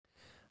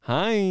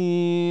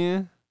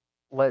Hi!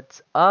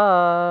 What's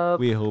up?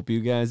 We hope you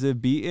guys have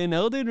beaten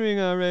Elden Ring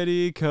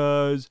already,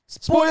 cause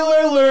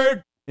Spoiler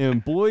alert!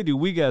 and boy do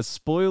we got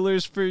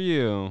spoilers for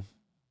you.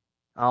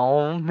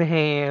 Oh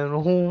man,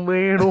 oh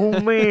man, oh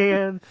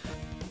man.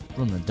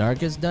 From the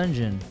darkest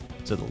dungeon,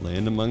 To the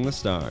land among the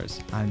stars.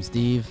 I'm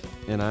Steve,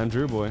 And I'm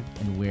Drew Boy,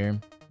 and we're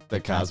the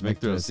Cosmic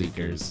Thrill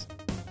Seekers.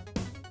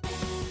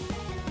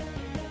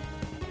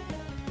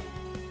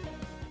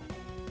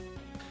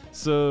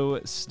 So,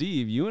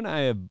 Steve, you and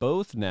I have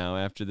both now,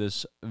 after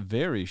this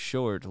very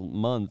short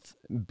month,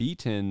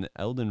 beaten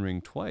Elden Ring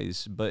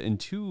twice, but in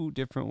two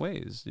different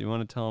ways. You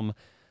want to tell them,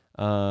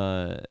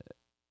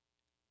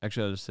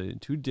 actually, I'll just say in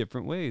two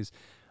different ways.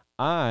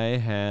 I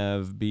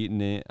have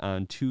beaten it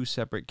on two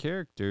separate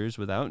characters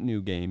without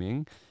New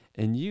Gaming,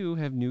 and you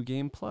have New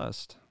Game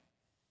Plus.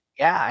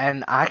 Yeah,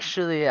 and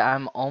actually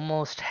I'm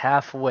almost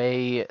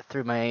halfway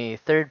through my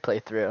third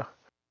playthrough.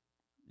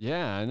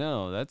 Yeah, I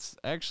know. That's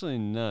actually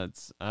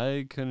nuts.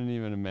 I couldn't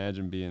even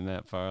imagine being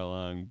that far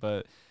along,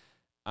 but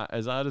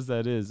as odd as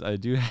that is, I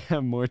do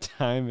have more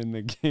time in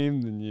the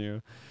game than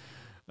you.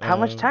 How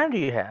much time do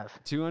you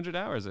have? 200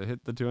 hours. I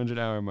hit the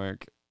 200-hour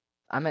mark.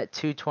 I'm at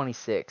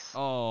 226.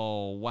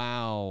 Oh,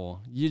 wow.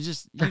 You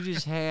just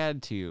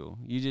had to.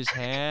 You just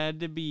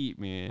had to beat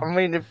me. I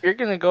mean, if you're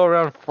gonna go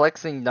around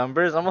flexing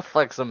numbers, I'm gonna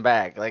flex them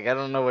back. Like, I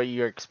don't know what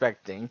you're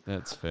expecting.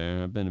 That's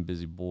fair. I've been a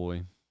busy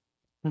boy.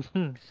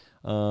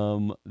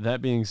 That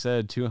being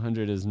said,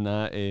 200 is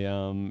not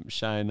a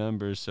shy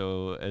number,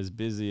 so as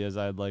busy as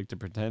I'd like to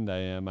pretend I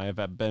am,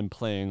 I've been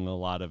playing a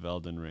lot of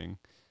Elden Ring.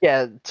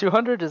 Yeah,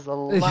 200 is a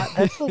lot.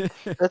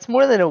 That's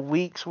more than a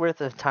week's worth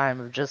of time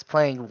of just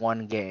playing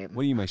one game.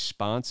 What are you, my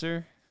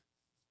sponsor?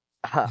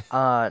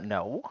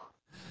 No.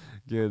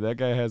 Good, that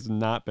guy has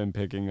not been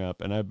picking up,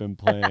 and I've been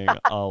playing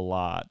a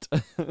lot.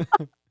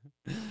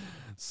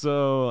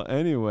 So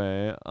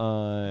anyway,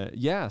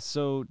 yeah.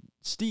 So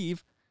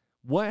Steve,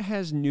 what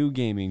has New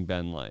Gaming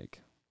been like?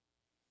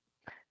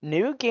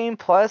 New Game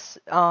Plus,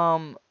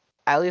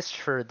 at least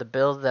for the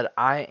build that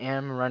I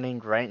am running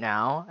right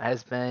now,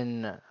 has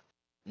been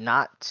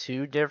not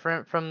too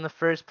different from the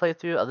first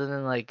playthrough, other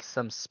than like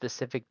some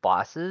specific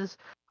bosses.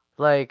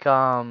 Like,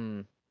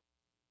 when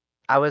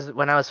I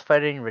was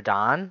fighting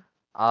Radahn,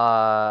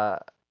 uh,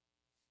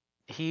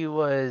 he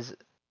was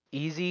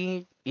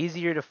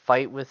easier to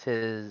fight with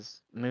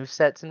his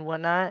movesets and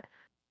whatnot,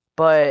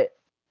 but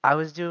I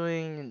was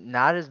doing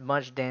not as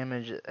much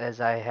damage as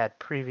I had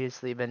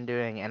previously been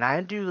doing, and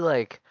I do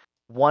like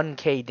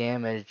 1k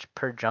damage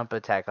per jump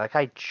attack. Like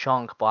I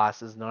chunk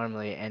bosses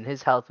normally, and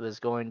his health was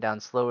going down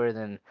slower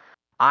than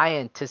I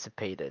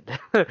anticipated.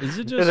 Is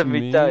it just Let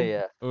me tell me,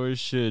 you. or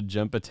should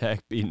jump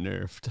attack be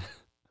nerfed?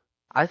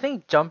 I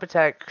think jump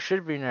attack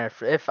should be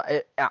nerfed. If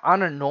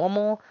on a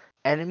normal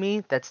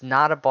enemy that's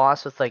not a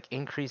boss with like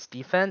increased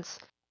defense,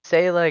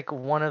 say like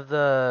one of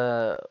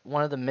the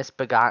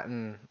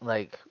misbegotten,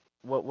 like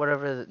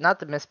whatever, not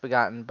the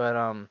misbegotten, but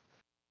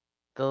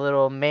the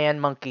little man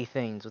monkey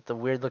things with the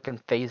weird looking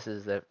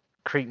faces that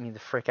creep me the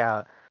frick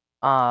out.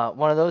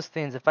 One of those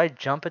things, if I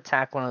jump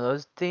attack one of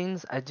those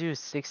things, I do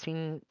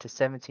 16 to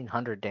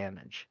 1700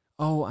 damage.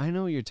 Oh, I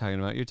know what you're talking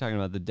about. You're talking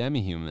about the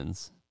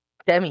demi-humans.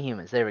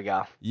 Demi-humans, there we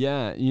go.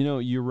 Yeah,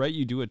 you're right.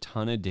 You do a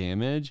ton of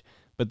damage,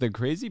 but the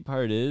crazy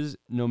part is,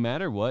 no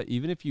matter what,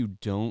 even if you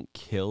don't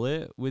kill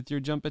it with your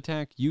jump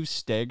attack, you've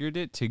staggered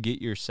it to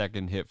get your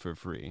second hit for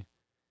free.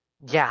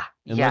 Yeah,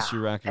 Unless yeah.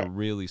 you're rocking a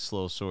really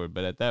slow sword,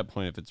 but at that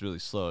point, if it's really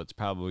slow, it's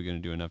probably going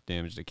to do enough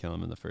damage to kill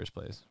him in the first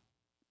place.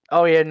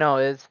 Oh yeah, no,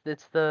 it's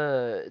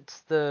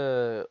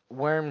the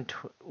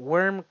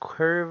worm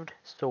curved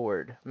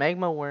sword,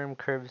 magma worm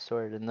curved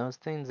sword, and those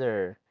things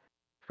are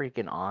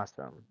freaking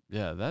awesome.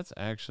 Yeah, that's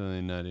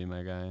actually nutty,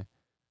 my guy.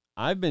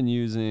 I've been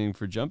using,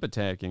 for jump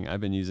attacking,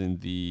 I've been using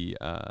the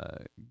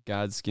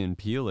Godskin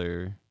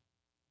Peeler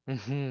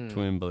Hmm.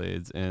 twin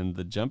blades, and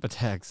the jump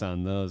attacks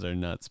on those are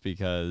nuts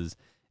because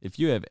if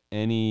you have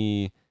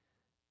any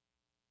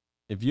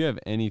if you have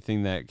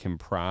anything that can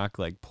proc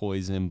like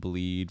poison,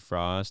 bleed,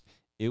 frost,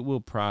 it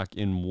will proc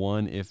in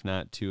one if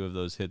not two of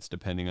those hits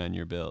depending on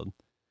your build.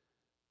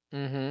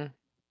 Mhm.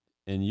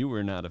 And you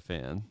were not a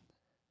fan.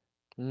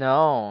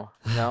 No,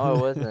 no, it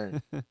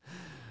wasn't.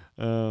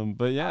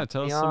 But yeah, I'll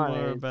tell be us some more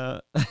honest.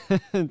 about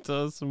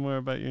tell us some more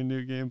about your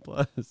new game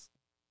plus.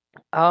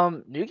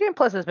 New Game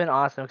Plus has been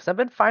awesome because I've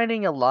been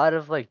finding a lot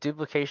of like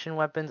duplication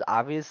weapons,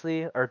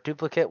 obviously, or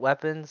duplicate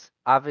weapons,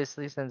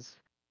 obviously, since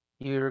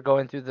you're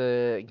going through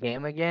the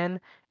game again.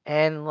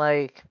 And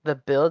like the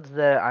builds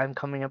that I'm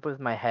coming up with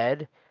in my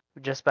head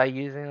just by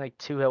using like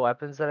two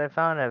weapons that I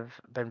found have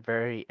been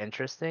very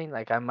interesting.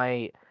 Like I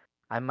might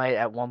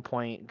at one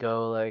point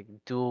go like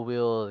dual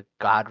wield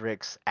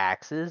Godric's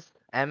axes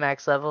at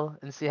max level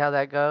and see how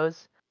that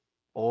goes.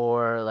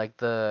 Or like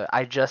the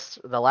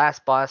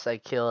last boss I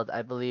killed,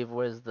 I believe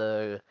was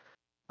the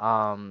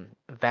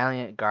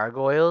Valiant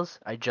Gargoyles.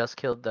 I just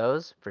killed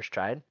those first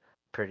try.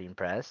 Pretty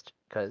impressed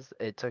because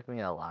it took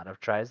me a lot of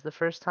tries the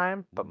first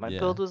time, but my Yeah,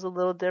 build was a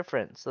little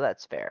different, so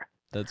that's fair.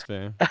 that's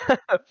fair.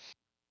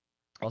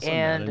 Also not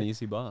an And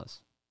easy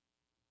boss.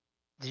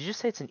 Did you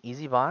say it's an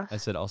easy boss? I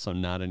said also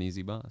not an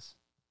easy boss.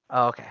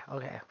 Oh, okay,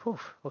 okay. Whew,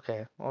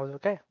 okay. Well,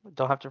 okay.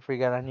 Don't have to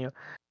freak out on you.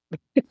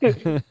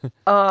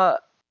 Uh,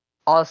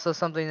 Also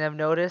something I've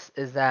noticed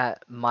is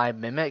that my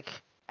Mimic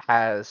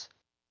has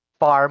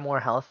far more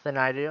health than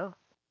I do.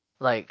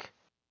 Like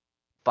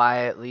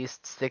by at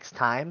least 6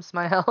 times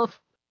my health.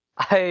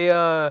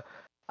 I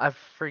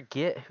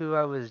forget who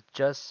I was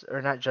just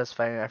or not just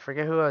fighting. I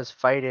forget who I was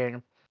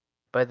fighting,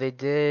 but they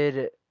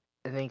did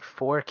I think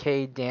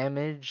 4K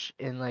damage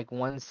in like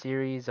one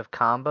series of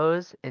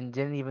combos and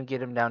didn't even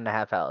get him down to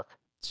half health.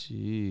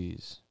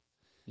 Jeez.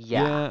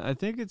 Yeah. Yeah, I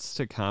think it's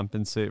to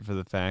compensate for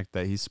the fact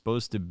that he's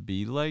supposed to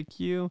be like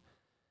you,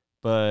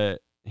 but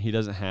he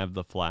doesn't have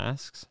the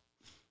flasks.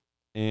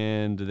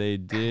 And they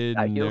did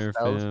Got heal nerf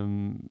spells.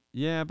 him.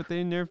 Yeah, but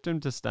they nerfed him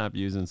to stop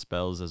using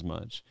spells as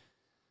much.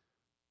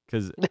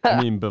 Because,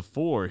 I mean,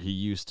 before he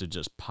used to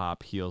just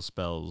pop heal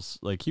spells.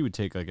 Like, he would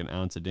take like an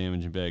ounce of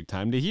damage and be like,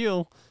 time to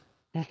heal.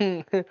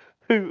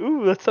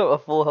 Ooh, that's a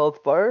full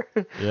health bar.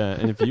 Yeah,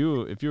 and if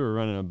you were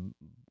running a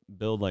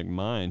build like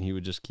mine, he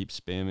would just keep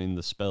spamming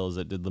the spells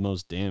that did the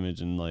most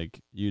damage, and like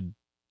you'd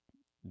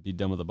be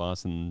done with the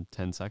boss in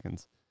 10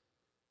 seconds.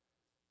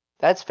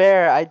 That's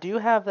fair. I do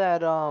have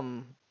that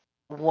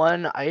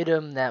one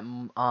item that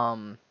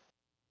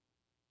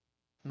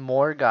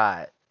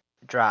Morgott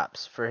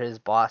drops for his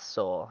boss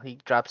soul. He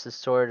drops his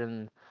sword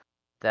and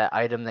that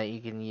item that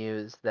you can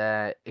use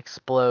that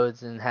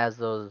explodes and has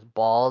those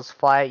balls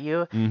fly at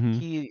you. Mm-hmm.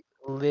 He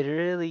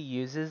literally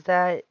uses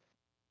that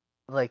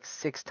like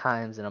 6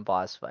 times in a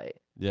boss fight.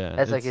 Yeah,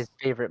 That's like his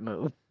favorite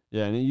move.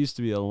 yeah, and it used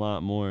to be a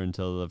lot more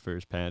until the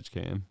first patch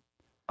came.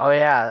 Oh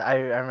yeah, I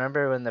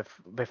remember when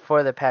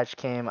before the patch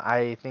came,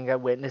 I think I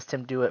witnessed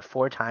him do it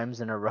 4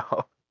 times in a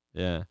row.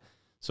 Yeah.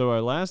 So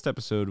our last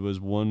episode was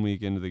 1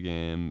 week into the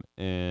game,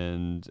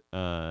 and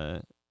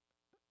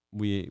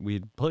we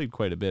had played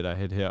quite a bit. I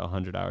had hit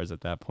 100 hours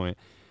at that point,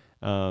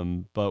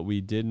 but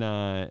we did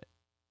not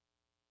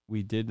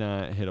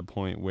hit a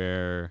point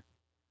where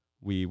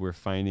we were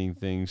finding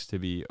things to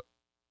be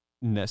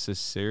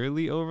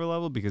necessarily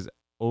overleveled because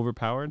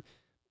overpowered,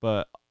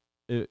 but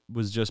it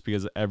was just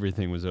because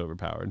everything was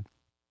overpowered.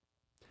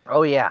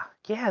 Oh yeah,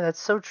 yeah, that's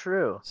so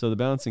true. So the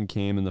balancing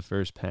came in the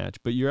first patch,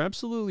 but you're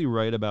absolutely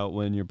right about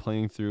when you're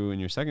playing through in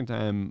your second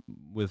time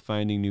with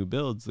finding new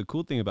builds. The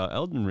cool thing about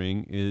Elden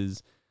Ring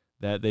is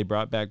that they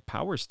brought back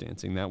power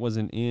stancing. That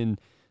wasn't in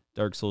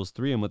Dark Souls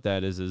 3, and what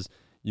that is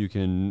you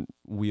can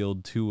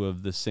wield 2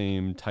 of the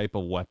same type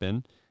of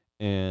weapon,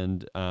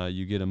 and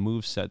you get a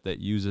move set that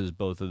uses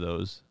both of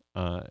those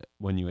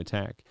when you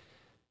attack.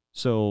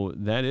 So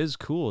that is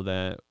cool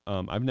that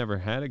I've never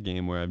had a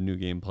game where I've New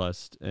Game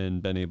Plus and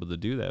been able to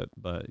do that,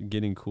 but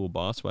getting cool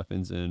boss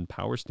weapons and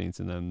power states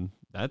in them,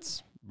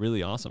 that's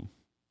really awesome.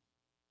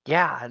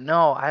 Yeah,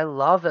 no, I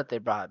love that they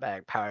brought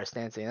back power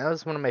stancing. That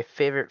was one of my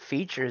favorite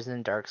features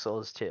in Dark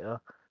Souls 2.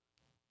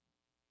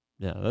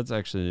 Yeah, that's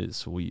actually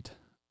sweet.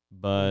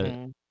 But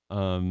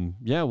Mhm.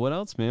 yeah, what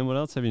else, man? What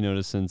else have you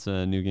noticed since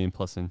New Game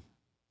Plusing?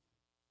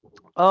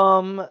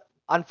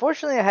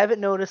 Unfortunately, I haven't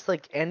noticed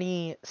like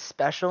any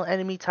special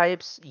enemy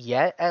types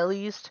yet, at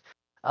least.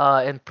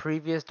 In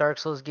previous Dark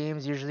Souls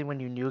games, usually when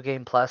you New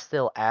Game Plus,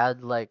 they'll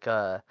add like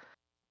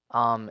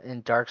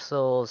in Dark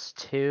Souls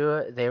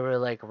 2, they were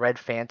like Red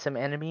Phantom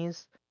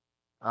enemies.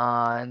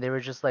 And they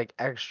were just like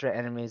extra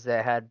enemies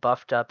that had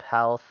buffed up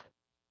health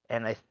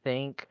and I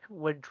think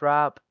would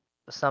drop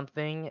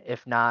something,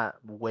 if not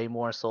way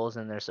more souls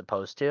than they're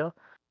supposed to.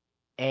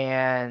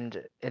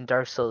 And in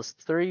Dark Souls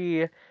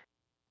 3,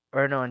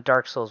 or no, in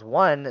Dark Souls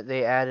 1,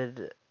 they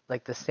added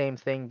like the same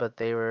thing, but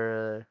they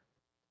were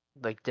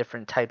like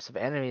different types of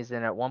enemies.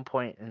 And at one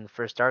point in the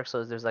first Dark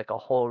Souls, there's like a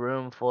whole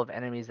room full of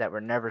enemies that were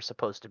never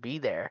supposed to be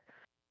there.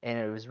 And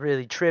it was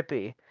really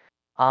trippy.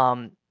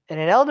 And in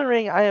Elden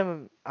Ring,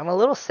 I'm a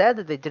little sad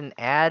that they didn't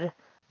add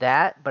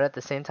that, but at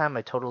the same time,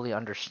 I totally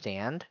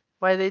understand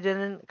why they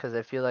didn't, because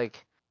I feel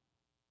like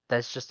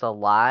that's just a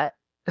lot.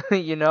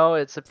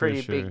 It's a For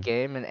pretty big sure.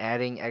 game, and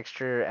adding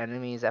extra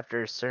enemies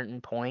after a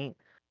certain point,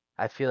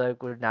 I feel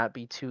like would not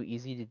be too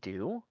easy to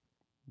do.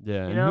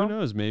 Yeah, You and who know,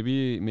 knows? Maybe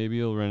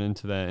you'll run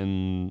into that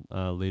in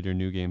later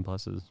New Game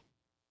Pluses.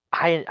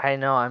 I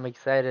know I'm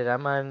excited.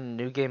 I'm on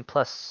New Game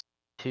Plus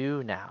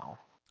 2 now.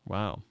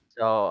 Wow.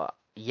 So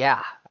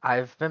yeah,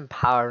 I've been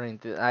powering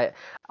through.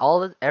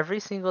 Every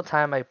single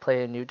time I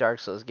play a new Dark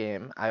Souls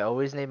game, I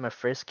always name my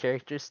first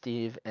character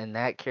Steve, and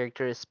that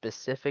character is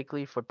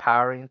specifically for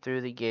powering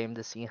through the game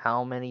to see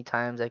how many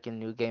times I can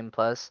New Game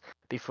Plus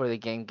before the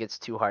game gets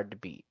too hard to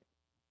beat.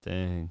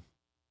 Dang.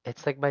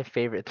 It's like my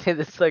favorite thing.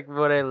 It's like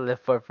what I live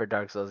for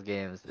Dark Souls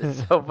games.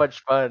 It's so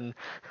much fun.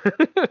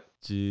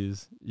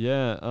 Jeez.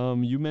 Yeah,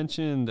 you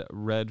mentioned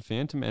red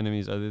phantom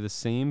enemies. Are they the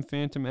same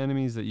phantom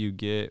enemies that you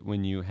get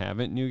when you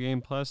haven't New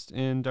Game Plus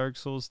in Dark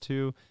Souls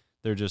 2?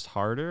 They're just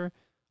harder?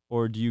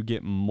 Or do you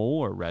get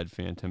more red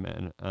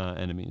phantom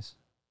enemies?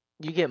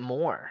 You get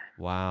more.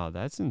 Wow,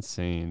 that's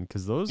insane.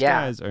 Because those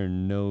Yeah. guys are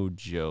no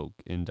joke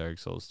in Dark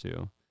Souls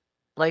 2.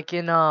 Like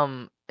in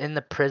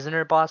the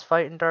prisoner boss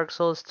fight in Dark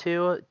Souls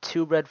 2,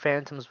 two red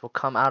phantoms will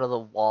come out of the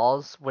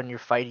walls when you're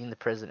fighting the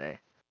prisoner.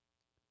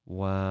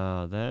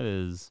 Wow, that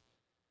is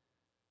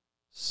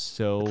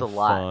It's so a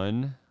lot.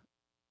 fun.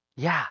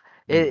 Yeah,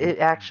 N- it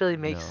actually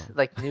makes no.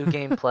 like New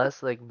Game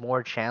Plus like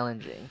more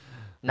challenging.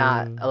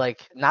 Not Uh,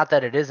 like not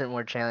that it isn't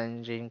more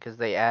challenging because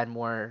they add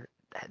more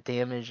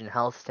damage and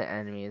health to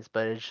enemies,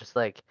 but it's just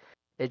like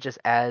it just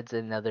adds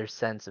another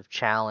sense of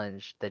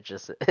challenge that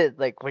just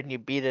like when you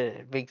beat it,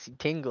 it makes you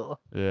tingle.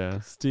 yeah,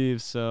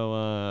 Steve.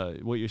 So,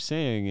 what you're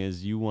saying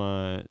is you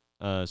want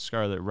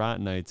Scarlet Rot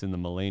Knights in the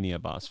Melania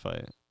boss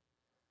fight.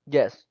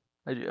 Yes,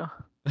 I do.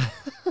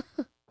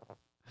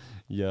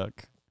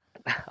 Yuck.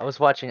 I was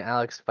watching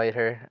Alex fight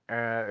her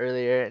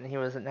earlier, and he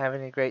wasn't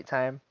having a great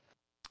time.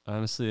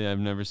 Honestly, I've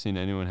never seen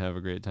anyone have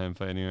a great time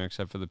fighting her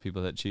except for the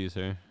people that cheese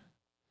her.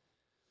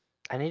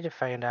 I need to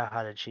find out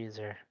how to cheese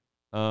her.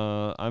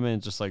 I mean,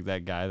 just like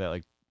that guy that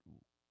like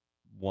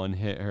one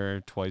hit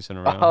her twice in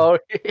a row. Oh,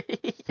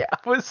 yeah,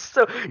 I was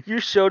so. You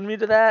showed me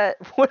to that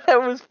when I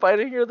was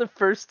fighting her the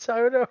first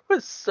time, and I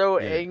was so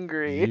Yeah,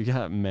 angry. you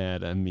got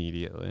mad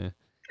immediately.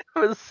 I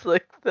was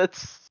like,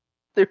 "That's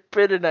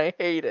stupid," and I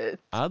hate it.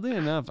 Oddly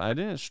enough, I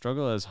didn't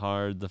struggle as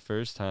hard the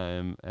first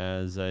time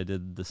as I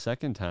did the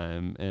second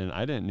time, and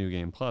I didn't New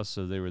Game Plus,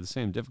 so they were the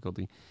same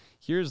difficulty.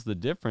 Here's the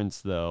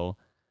difference, though.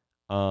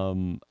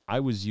 I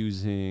was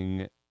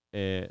using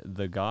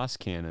the Gauss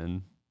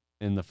cannon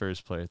in the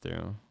first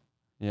playthrough.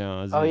 You know,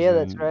 I was Oh yeah,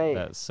 that's using right.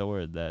 that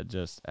sword that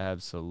just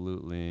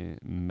absolutely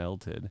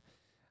melted.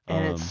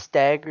 And it Um,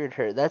 staggered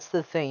her. That's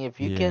the thing. If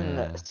you can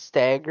yeah.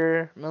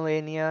 stagger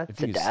Melania If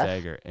to you can death,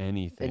 stagger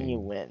then you anything,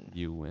 win.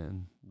 you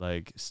win.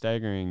 Like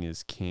staggering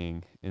is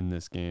king in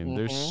this game.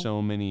 There's Mhm.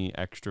 so many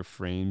extra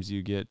frames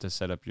you get to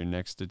set up your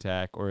next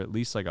attack, or at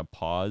least like a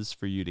pause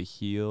for you to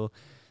heal.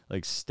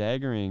 Like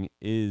staggering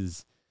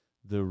is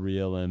the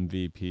real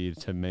MVP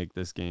to make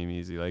this game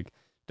easy. Like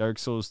Dark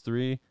Souls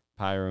 3,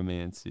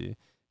 pyromancy.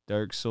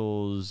 Dark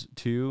Souls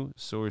 2,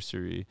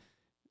 sorcery.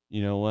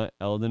 You know what?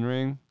 Elden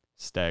Ring,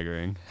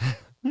 staggering.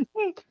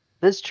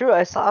 That's true.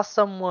 I saw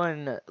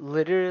someone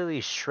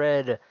literally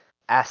shred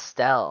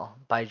Astel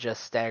by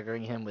just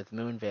staggering him with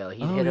Moonveil.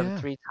 He'd Oh hit him yeah.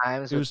 3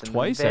 times It with was the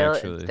twice Moonveil and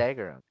actually.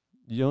 stagger him.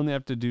 You only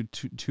have to do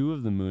two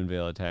of the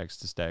Moonveil attacks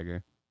to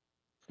stagger.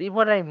 See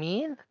what I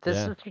mean? This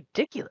Yeah, is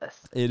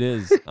ridiculous. it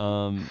is.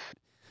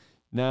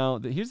 Now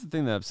here's the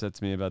thing that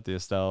upsets me about the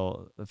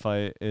Estelle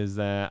fight is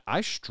that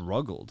I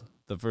struggled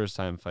the first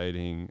time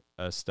fighting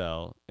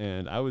Estelle,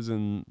 and I was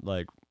in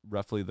like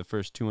roughly the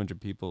first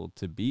 200 people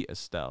to beat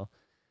Estelle.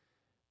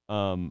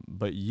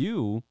 But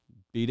you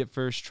beat it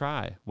first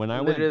try. When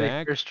I went Literally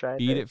back, first try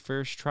beat thing. it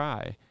first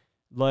try.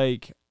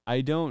 Like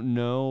I don't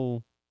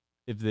know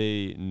if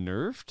they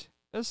nerfed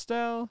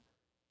Estelle,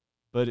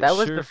 but it That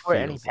was sure before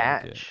any feels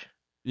like it. patch.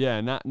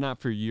 Yeah, not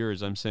for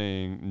yours. I'm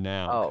saying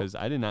now Oh, because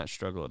I did not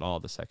struggle at all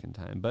the second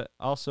time. But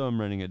also, I'm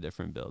running a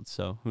different build,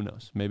 so who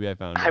knows? Maybe I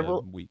found I a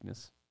will.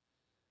 weakness.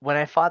 When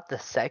I fought the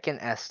second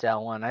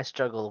Estelle one, I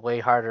struggled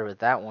way harder with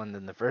that one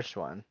than the first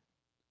one.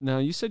 Now,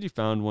 you said you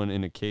found one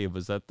in a cave.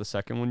 Was that the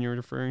second one you were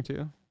referring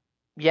to?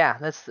 Yeah,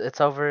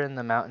 it's over in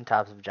the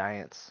mountaintops of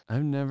giants.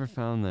 I've never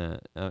found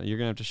that. You're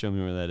gonna have to show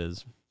me where that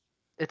is.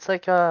 It's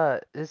like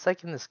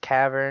in this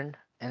cavern,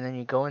 and then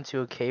you go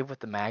into a cave with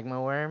the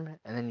magma worm,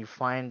 and then you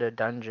find a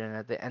dungeon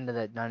at the end of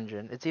that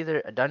dungeon. It's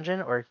either a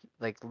dungeon or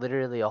like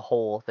literally a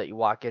hole that you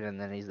walk in and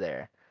then he's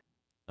there.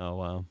 Oh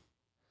wow.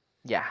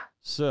 Yeah.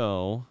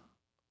 So,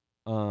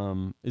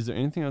 is there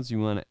anything else you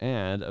want to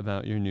add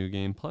about your new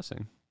game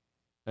plussing?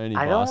 Any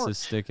I bosses don't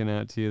sticking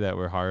out to you that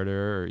were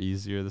harder or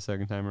easier the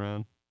second time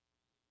around?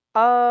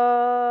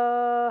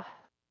 uh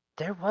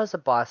there was a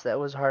boss that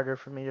was harder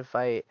for me to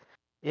fight.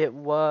 It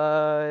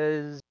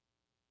was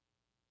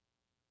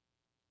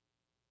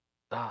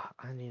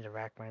I need to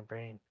rack my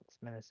brain. It's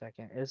been a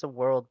second. It was a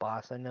world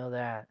boss, I know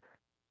that.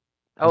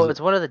 Was Oh, it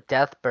it's one of the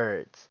death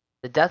birds.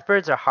 The death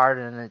birds are hard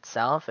in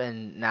itself,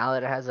 and now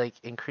that it has like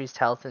increased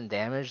health and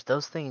damage,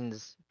 those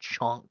things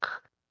chunk.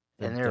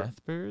 the And they're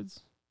Deathbirds?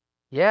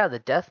 yeah, the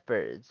death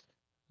birds.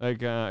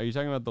 Like, are you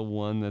talking about the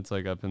one that's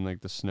like up in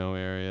like the snow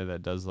area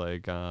that does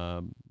like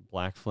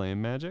black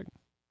flame magic?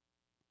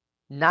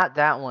 Not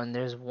that one.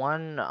 There's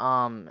one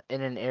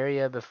in an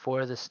area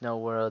before the snow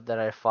world that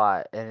I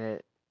fought, and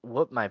it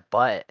whooped my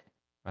butt.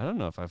 I don't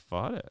know if I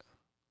fought it.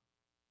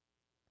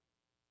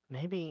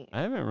 Maybe.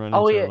 I haven't run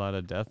Oh into a yeah, lot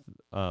of death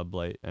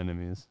blight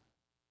enemies.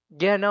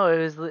 yeah. No,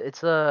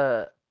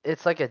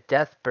 it's like a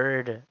death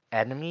bird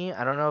enemy.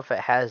 I don't know if it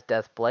has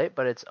death blight,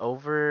 but it's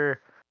over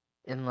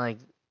in like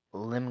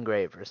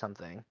Limgrave or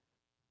something.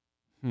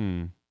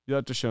 You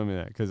have to show me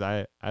that because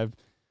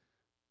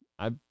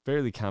I'm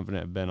fairly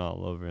confident I've been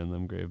all over in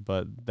Limgrave.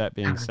 But that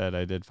being said,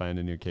 I did find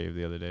a new cave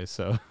the other day,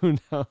 so who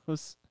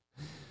knows?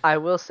 I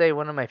will say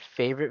one of my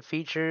favorite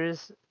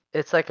features.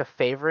 It's like a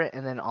favorite,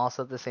 and then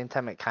also at the same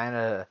time, it kind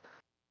of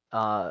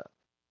uh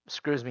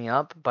screws me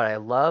up. But I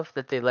love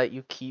that they let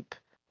you keep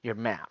your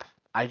map.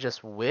 I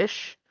just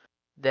wish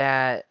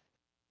that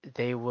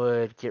they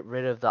would get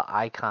rid of the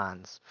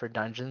icons for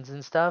dungeons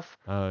and stuff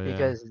Oh yeah.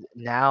 because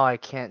now I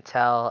can't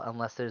tell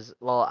unless there's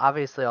well,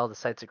 obviously all the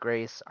sites of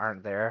grace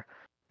aren't there.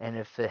 And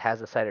if it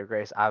has a site of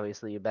grace,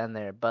 obviously you've been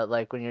there. But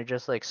like when you're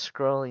just like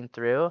scrolling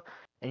through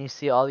and you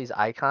see all these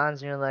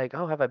icons and you're like,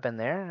 "Oh, have I been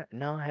there?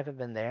 No, I haven't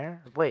been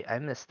there. Wait, I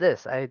missed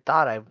this. I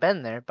thought I've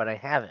been there, but I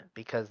haven't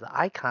because the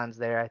icon's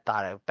there. I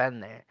thought I've been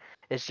there."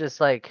 It's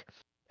just like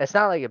it's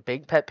not like a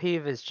big pet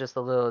peeve, it's just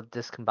a little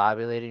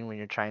discombobulating when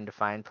you're trying to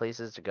find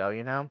places to go,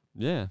 you know?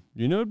 Yeah.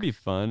 You know what'd be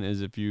fun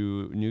is if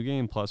you New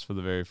Game Plus for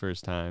the very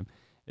first time,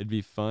 it'd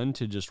be fun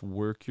to just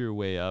work your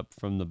way up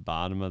from the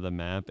bottom of the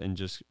map and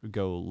just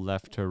go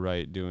left to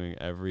right doing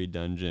every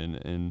dungeon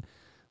and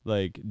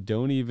like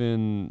don't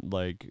even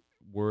like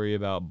worry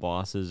about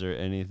bosses or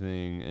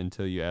anything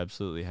until you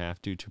absolutely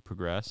have to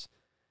progress.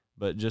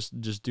 But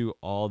just do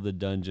all the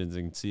dungeons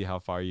and see how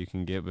far you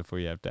can get before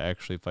you have to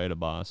actually fight a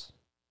boss,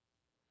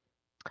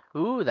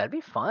 Ooh, that'd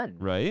be fun.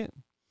 right?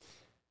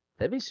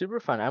 That'd be super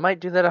fun. I might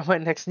do that on my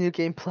next New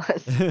Game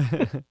Plus.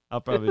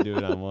 I'll probably do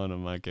it on one of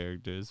my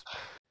characters.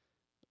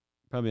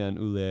 Probably on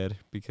Uler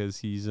because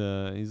he's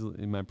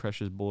my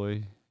precious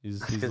boy. He's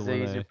the Because one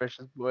he's your I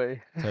precious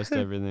boy. test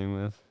everything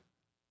with.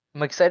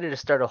 I'm excited to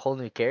start a whole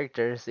new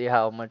character, see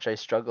how much I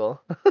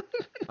struggle.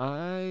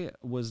 I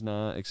was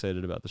not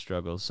excited about the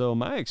struggle. So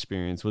my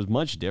experience was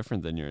much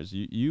different than yours.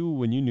 You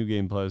when you knew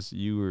Game Plus,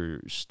 you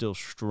were still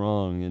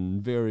strong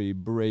and very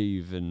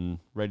brave and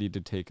ready to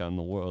take on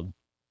the world.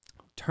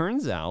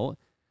 Turns out,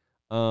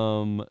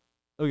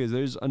 okay,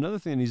 there's another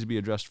thing that needs to be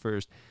addressed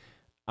first.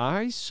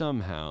 I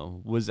somehow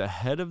was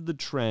ahead of the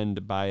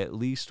trend by at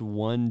least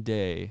one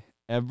day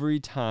every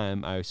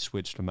time I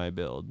switched my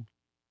build.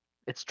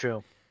 It's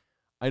true.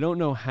 I don't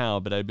know how,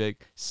 but I'd be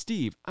like,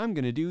 Steve, I'm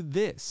going to do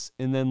this.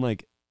 And then,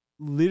 like,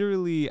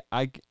 literally,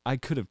 I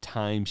could have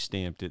time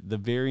stamped it. The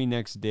very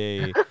next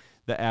day,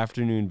 the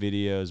afternoon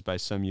videos by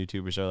some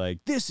YouTubers are like,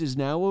 this is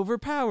now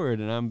overpowered.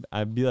 And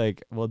I'd be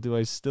like, well, do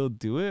I still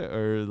do it?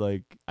 Or,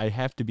 like, I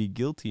have to be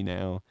guilty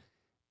now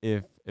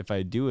if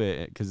I do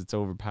it because it's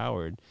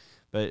overpowered.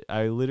 But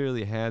I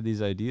literally had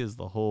these ideas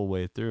the whole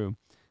way through,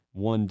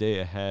 one day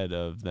ahead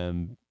of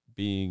them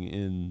being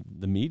in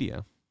the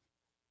media.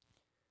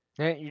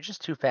 Yeah, you're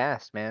just too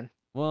fast, man.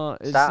 Well,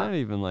 it's Stop. not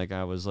even like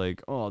I was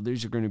like, oh,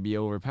 these are going to be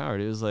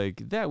overpowered. It was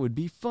like, that would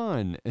be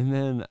fun. And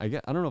then I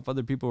don't know if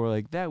other people were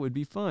like, that would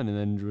be fun. And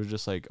then we're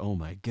just like, oh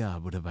my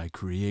God, what have I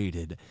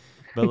created?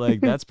 But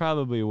like, that's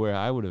probably where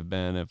I would have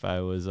been if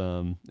I was,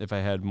 if I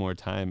had more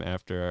time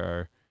after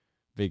our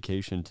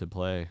vacation to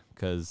play.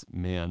 Cause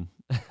man,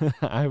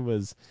 I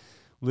was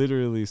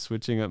literally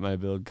switching up my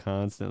build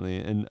constantly.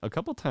 And a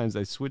couple times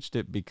I switched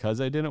it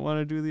because I didn't want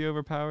to do the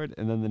overpowered.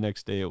 And then the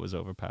next day it was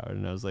overpowered.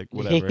 And I was like,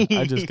 whatever,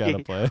 I just got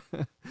to play.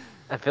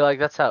 I feel like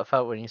that's how it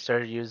felt when you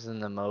started using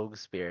the Moog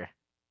spear.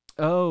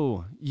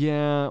 Oh,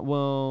 yeah.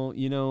 Well,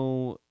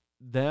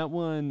 that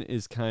one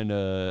is kind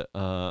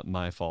of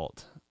my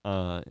fault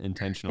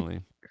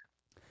intentionally.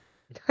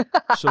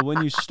 So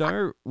when you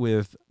start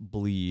with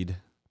bleed,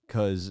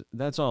 because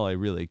that's all I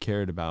really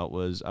cared about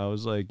was I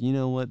was like, you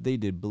know what? They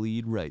did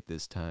bleed right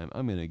this time.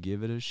 I'm going to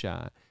give it a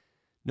shot.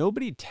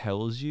 Nobody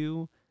tells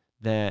you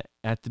that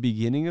at the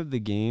beginning of the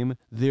game,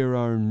 there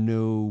are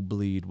no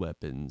bleed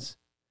weapons.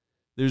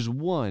 There's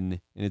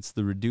one, and it's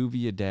the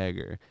Reduvia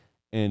dagger.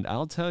 And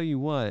I'll tell you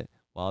what,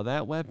 while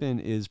that weapon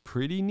is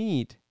pretty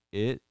neat,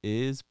 it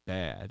is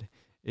bad.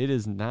 It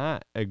is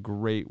not a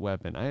great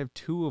weapon. I have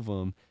two of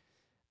them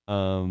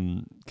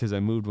because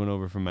I moved one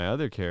over from my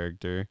other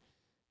character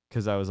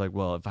because I was like,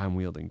 well, if I'm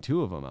wielding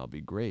two of them, I'll be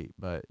great.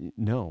 But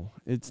no,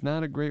 it's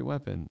not a great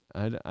weapon.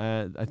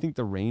 I think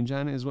the range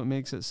on it is what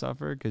makes it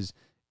suffer because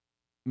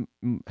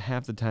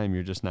half the time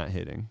you're just not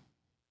hitting.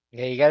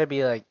 Yeah, you gotta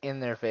be like in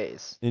their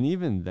face. And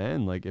even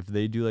then, like if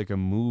they do like a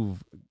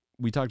move,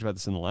 we talked about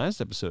this in the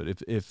last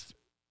episode. If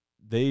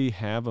they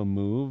have a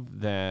move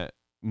that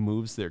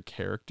moves their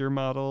character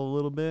model a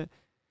little bit,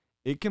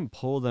 it can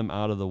pull them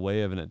out of the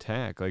way of an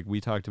attack. Like we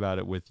talked about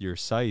it with your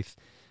scythe,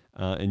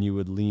 and you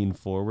would lean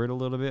forward a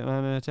little bit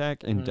on an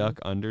attack and duck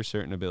under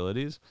certain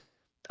abilities.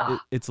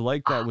 It's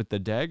like that with the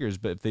daggers,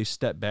 but if they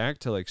step back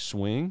to like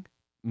swing,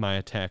 my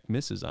attack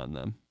misses on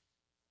them.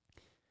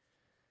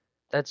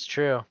 That's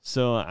true.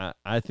 So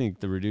I think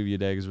the Reduvia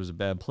daggers was a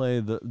bad play.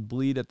 The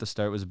bleed at the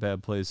start was a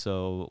bad play.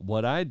 So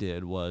what I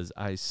did was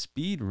I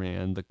speed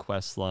ran the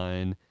quest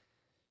line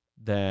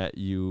that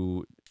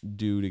you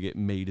do to get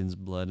Maiden's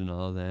Blood and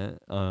all of that.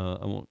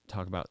 I won't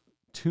talk about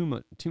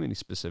too many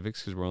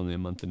specifics because we're only a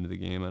month into the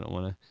game. I don't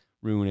want to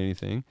ruin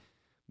anything.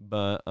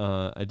 But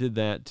I did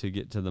that to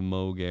get to the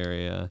Moog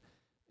area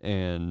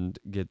and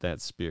get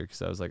that spear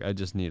because I was like, I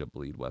just need a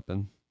bleed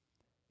weapon.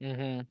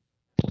 Mm-hmm.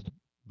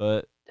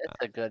 But That's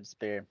a good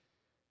spear.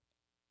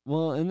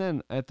 well, and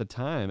then at the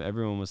time,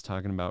 everyone was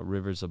talking about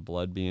Rivers of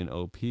Blood being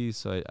OP,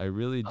 so I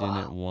really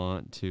didn't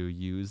want to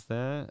use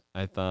that.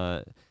 I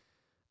thought,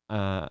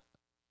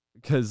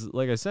 because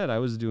like I said, I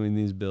was doing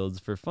these builds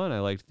for fun. I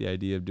liked the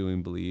idea of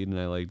doing bleed, and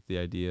I liked the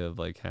idea of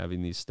like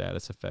having these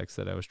status effects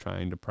that I was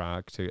trying to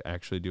proc to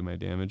actually do my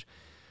damage.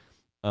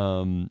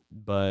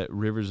 But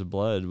Rivers of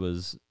Blood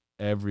was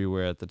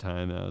everywhere at the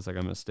time, and I was like,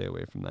 I'm gonna stay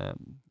away from that.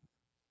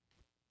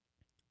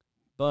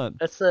 But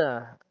That's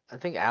I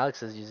think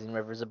Alex is using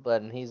Rivers of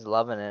Blood and he's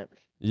loving it.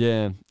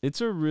 yeah,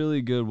 it's a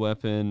really good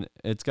weapon.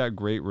 It's got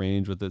great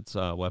range with its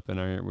weapon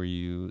art where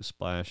you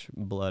splash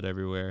blood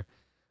everywhere,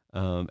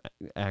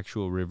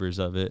 actual rivers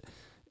of it,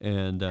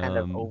 and Kind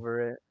of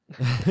over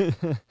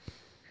it.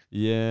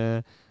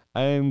 yeah,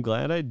 I am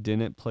glad I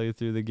didn't play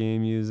through the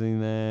game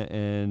using that,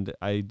 and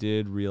I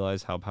did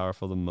realize how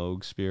powerful the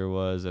Moog Spear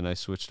was, and I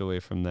switched away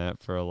from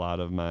that for a lot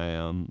of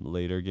my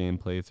later game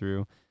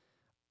playthrough.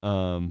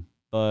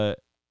 But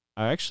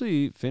I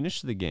actually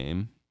finished the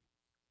game.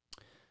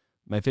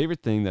 My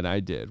favorite thing that I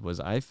did was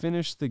I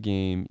finished the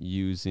game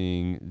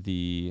using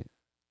the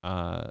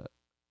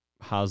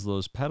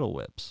Haslow's pedal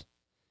whips.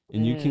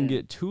 And you can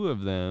get 2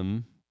 of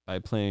them by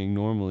playing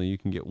normally. You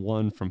can get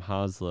 1 from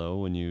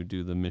Haslow when you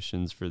do the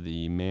missions for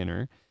the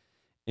manor.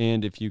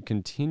 And if you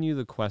continue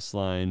the quest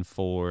line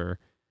for,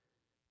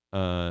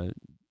 I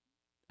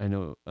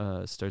know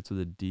starts with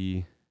a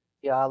D.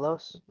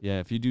 Dialos. Yeah,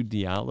 if you do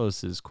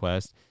Dialos's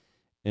quest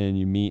and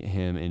you meet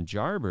him in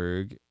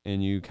Jarburg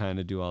and you kind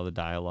of do all the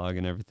dialogue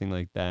and everything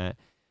like that,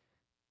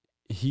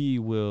 he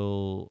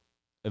will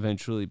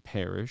eventually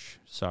perish.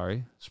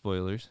 Sorry,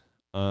 spoilers.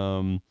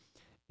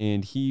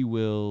 And he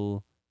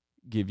will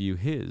give you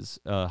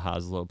his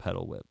Haslow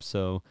pedal whip.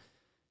 So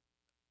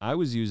I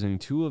was using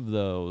 2 of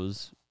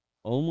those,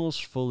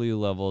 almost fully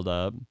leveled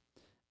up.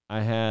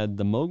 I had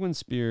the Mogwin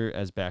Spear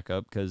as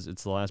backup because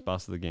it's the last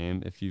boss of the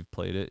game. If you've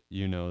played it,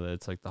 you know that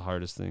it's like the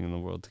hardest thing in the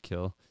world to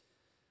kill.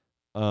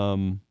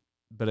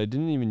 But I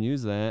didn't even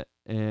use that,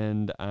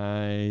 and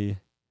I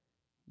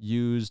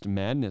used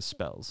madness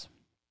spells.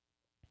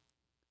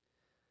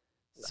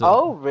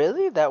 Oh,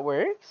 really? That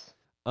works?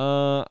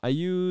 I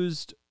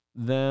used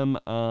them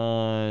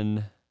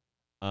on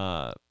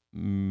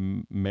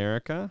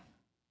Marika,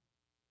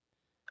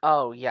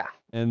 Oh, yeah.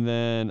 and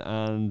then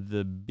on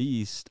the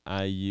beast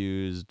I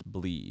used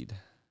bleed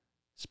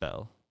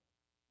spell.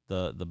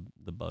 The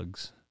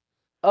bugs.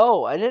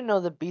 Oh, I didn't know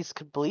the beast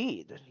could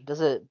bleed.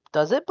 Does it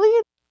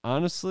bleed?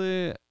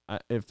 Honestly,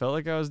 it felt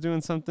like I was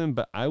doing something,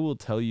 but I will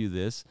tell you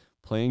this,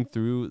 playing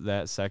through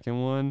that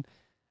second one,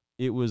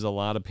 it was a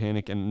lot of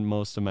panic, and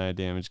most of my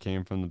damage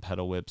came from the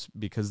pedal whips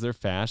because they're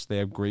fast, they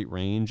have great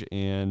range,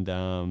 and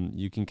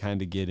you can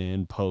kind of get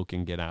in, poke,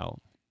 and get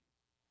out.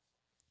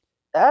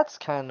 That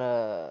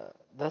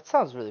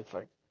sounds really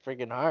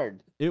freaking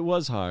hard. It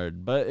was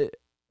hard, but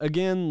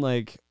again,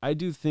 like, I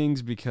do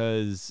things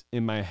because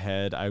in my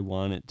head I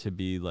want it to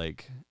be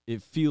like,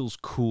 it feels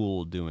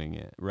cool doing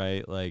it,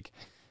 right? Like,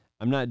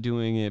 I'm not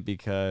doing it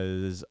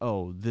because,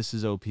 oh, this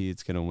is OP,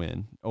 it's gonna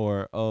win,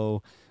 or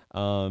oh,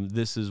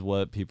 this is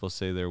what people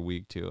say they're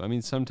weak to. I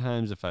mean,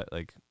 sometimes if I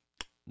like,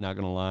 not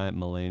gonna lie,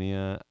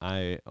 Melania,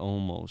 I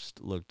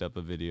almost looked up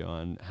a video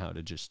on how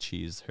to just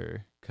cheese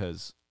her,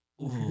 cause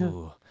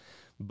ooh.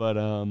 But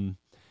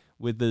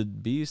with the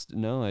beast,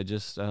 no, I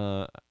just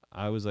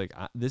I was like,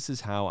 this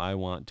is how I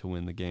want to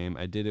win the game.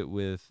 I did it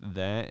with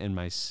that, and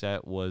my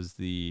set was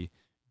the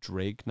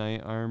Drake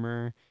Knight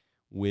armor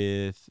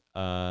with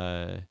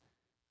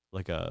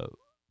like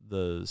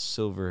the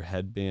silver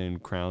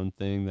headband crown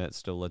thing that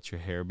still lets your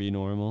hair be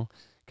normal.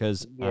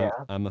 Because Yeah.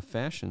 I'm a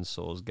fashion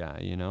souls guy,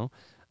 you know,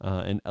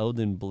 an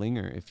Elden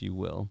blinger, if you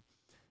will.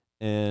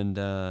 And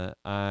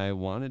I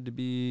wanted to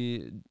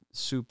be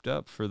souped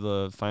up for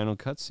the final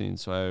cutscene,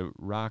 so I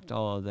rocked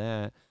all of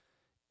that.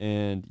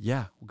 And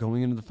yeah,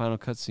 going into the final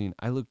cutscene,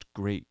 I looked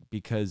great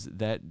because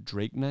that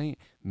Drake Knight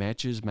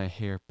matches my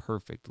hair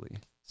perfectly.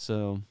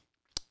 So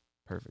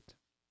perfect.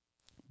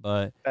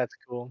 But That's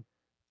cool.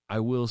 I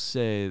will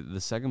say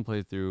the second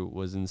playthrough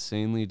was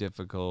insanely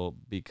difficult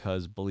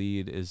because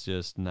bleed is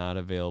just not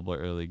available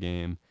early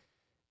game.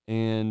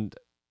 And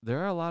there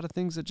are a lot of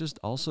things that just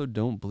also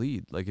don't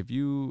bleed. Like if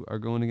you are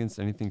going against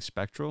anything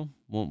spectral,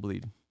 won't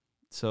bleed.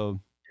 So,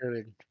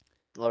 Dude,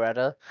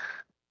 Loretta,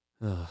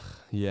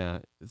 yeah,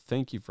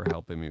 thank you for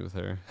helping me with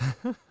her.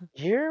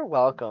 you're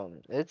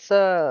welcome. It's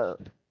a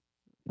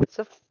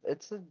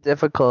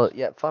difficult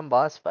yet fun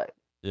boss fight.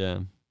 Yeah.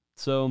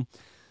 So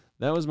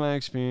that was my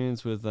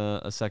experience with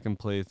a second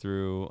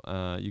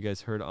playthrough. You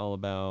guys heard all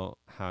about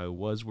how I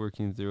was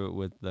working through it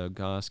with the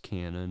Gauss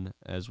Cannon,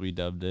 as we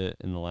dubbed it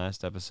in the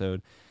last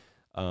episode.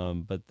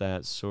 But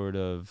that sort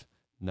of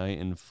Night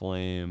and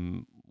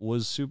Flame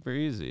was super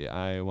easy.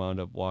 I wound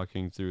up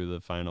walking through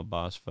the final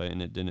boss fight,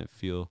 and it didn't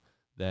feel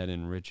that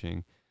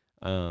enriching.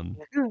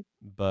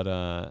 But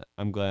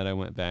I'm glad I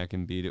went back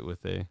and beat it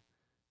with a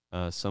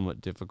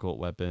somewhat difficult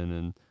weapon,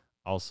 and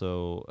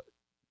also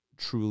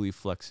truly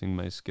flexing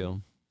my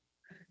skill.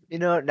 You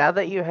know, now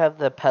that you have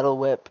the pedal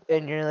whip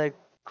and you're like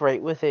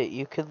great with it,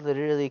 you could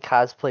literally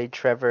cosplay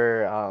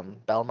Trevor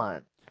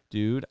Belmont.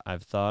 Dude,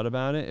 I've thought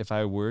about it. If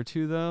I were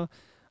to, though,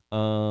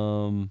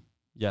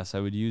 yes, I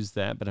would use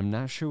that, but I'm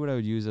not sure what I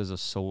would use as a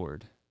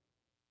sword.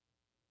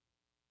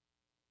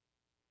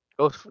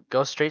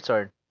 Go straight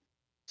sword.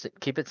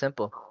 Keep it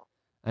simple.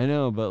 I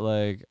know, but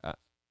like, I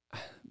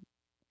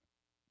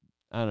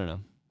don't know.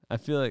 I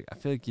feel like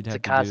you'd It's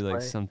a have to do like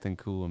cosplay. something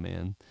cool,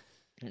 man.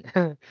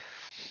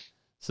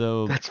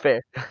 So That's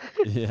fair.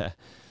 yeah.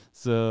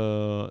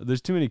 So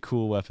there's too many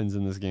cool weapons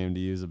in this game to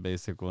use a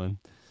basic one.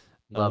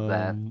 Love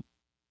that.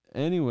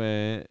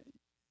 Anyway,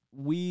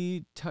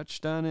 we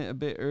touched on it a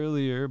bit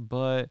earlier,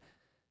 but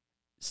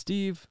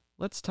Steve,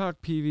 let's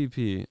talk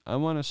PvP. I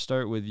want to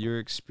start with your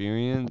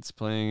experience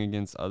playing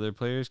against other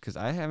players because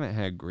I haven't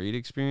had great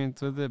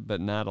experience with it,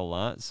 but not a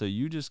lot. So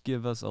you just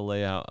give us a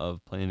layout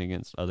of playing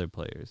against other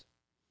players.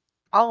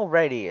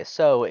 Alrighty,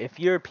 so if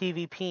you're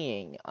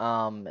PvPing,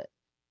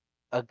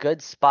 a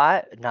good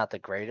spot, not the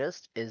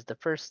greatest, is the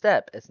first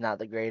step. It's not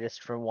the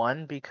greatest for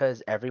one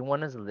because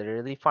everyone is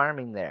literally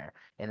farming there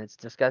and it's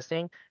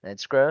disgusting and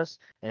it's gross.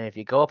 And if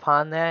you go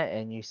upon that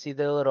and you see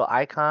the little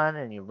icon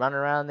and you run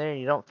around there and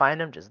you don't find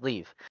them, just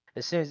leave.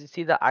 As soon as you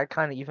see the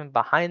icon even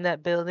behind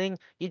that building,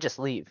 you just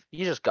leave.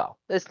 You just go.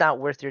 It's not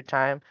worth your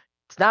time.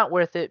 It's not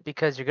worth it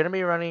because you're going to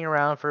be running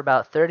around for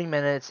about 30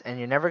 minutes and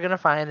you're never going to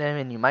find him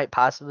and you might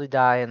possibly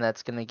die and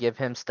that's going to give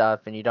him stuff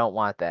and you don't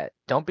want that.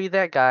 Don't be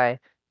that guy.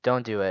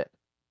 Don't do it.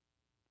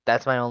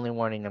 That's my only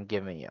warning I'm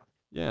giving you.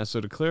 Yeah, so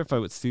to clarify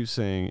what Steve's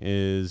saying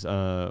is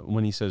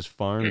when he says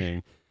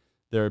farming,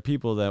 there are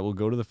people that will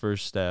go to the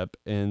first step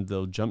and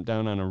they'll jump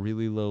down on a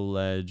really low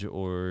ledge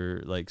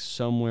or like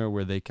somewhere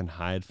where they can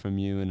hide from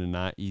you in a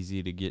not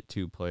easy to get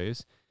to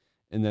place.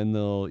 And then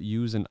they'll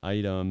use an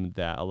item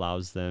that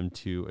allows them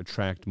to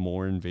attract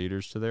more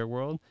invaders to their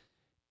world.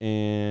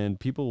 And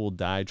people will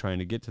die trying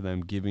to get to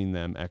them, giving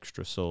them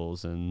extra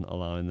souls and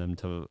allowing them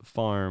to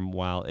farm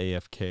while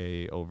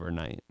AFK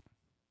overnight.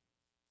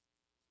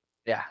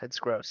 Yeah, it's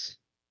gross.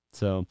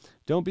 So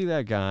don't be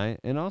that guy,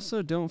 and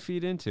also don't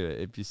feed into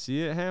it. If you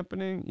see it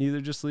happening, either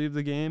just leave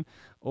the game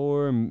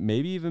or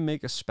maybe even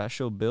make a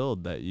special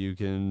build that you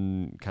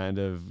can kind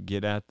of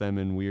get at them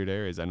in weird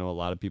areas. I know a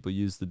lot of people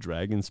use the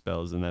dragon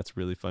spells, and that's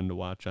really fun to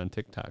watch on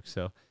TikTok.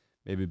 So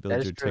maybe That build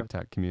is your true.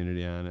 TikTok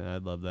community on it.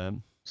 I'd love that.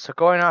 So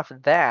going off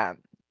of that,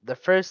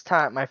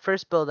 my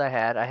first build I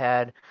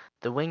had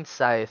the winged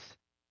scythe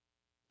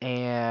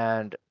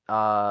and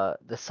the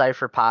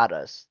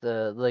cypherpodas,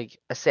 the like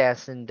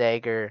assassin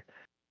dagger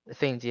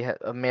things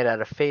made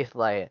out of faith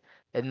light,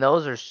 and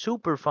those are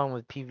super fun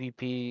with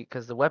PvP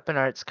because the weapon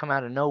arts come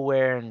out of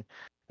nowhere and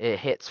it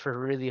hits for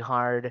really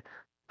hard.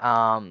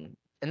 And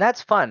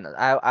that's fun.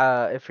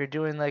 If you're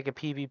doing like a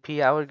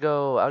PvP, I would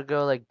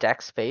go like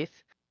Dex Faith.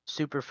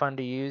 Super fun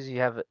to use. You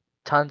have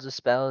tons of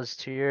spells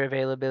to your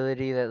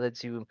availability that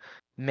lets you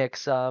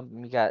mix up.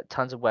 You got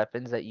tons of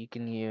weapons that you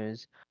can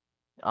use.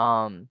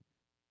 Um,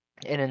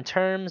 and in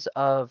terms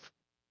of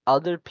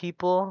other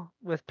people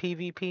with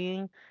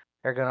PvPing,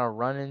 you're gonna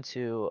run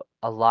into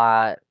a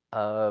lot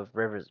of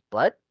River's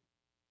Blood.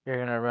 You're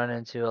gonna run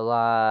into a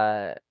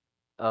lot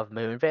of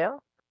Moonveil,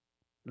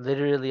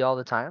 literally all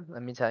the time.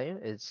 Let me tell you,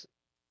 it's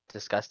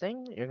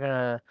disgusting. You're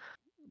gonna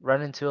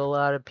run into a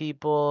lot of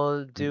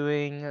people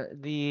doing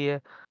the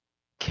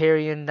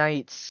Carrion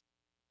Knights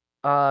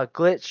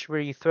glitch where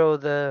you throw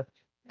the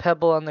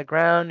pebble on the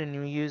ground and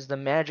you use the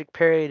magic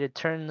parry to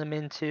turn them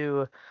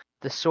into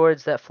the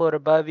swords that float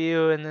above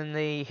you, and then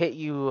they hit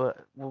you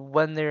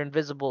when they're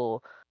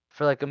invisible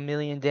for like a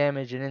million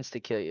damage and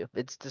insta kill you.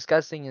 It's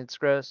disgusting. It's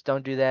gross.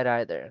 Don't do that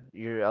either.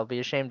 I'll be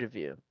ashamed of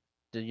you.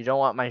 You don't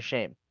want my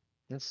shame.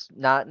 It's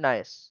not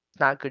nice. It's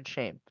not good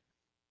shame.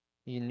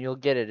 You'll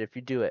get it if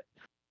you do it.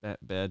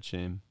 Bad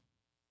shame.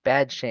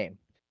 Bad shame.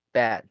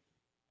 Bad.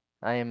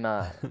 I am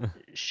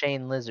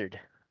Shane Lizard,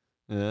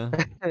 Yeah.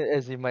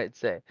 as you might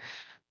say.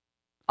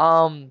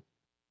 Um,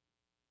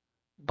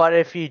 but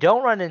if you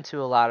don't run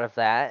into a lot of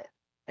that,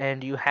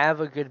 and you have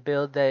a good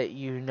build that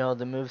you know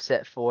the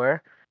moveset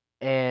for,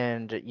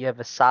 and you have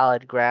a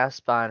solid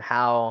grasp on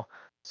how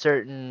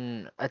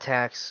certain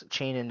attacks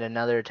chain into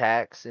other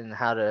attacks and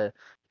how to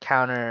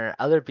counter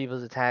other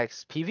people's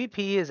attacks,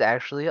 PvP is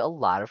actually a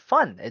lot of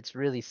fun. It's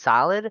really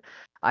solid.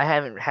 I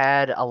haven't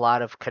had a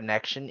lot of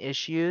connection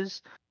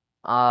issues,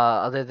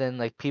 other than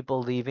like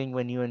people leaving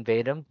when you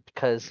invade them,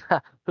 because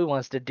who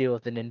wants to deal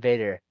with an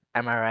invader?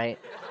 Am I right?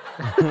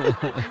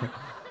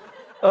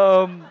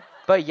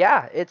 But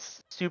yeah,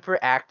 it's super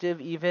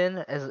active even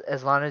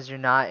as long as you're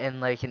not in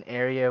like an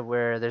area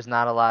where there's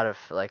not a lot of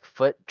like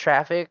foot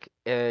traffic.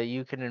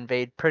 You can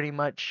invade pretty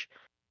much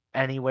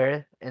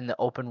anywhere in the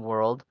open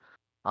world.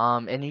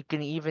 And you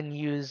can even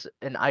use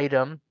an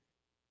item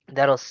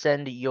that'll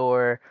send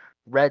your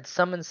red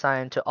summon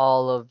sign to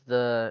all of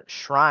the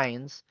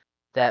shrines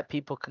that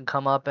people can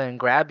come up and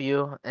grab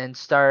you and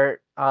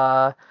start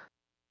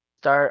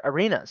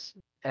arenas.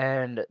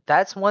 And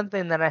that's one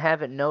thing that I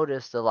haven't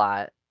noticed a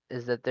lot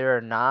is that there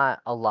are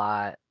not a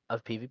lot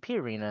of PvP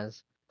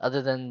arenas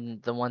other than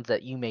the ones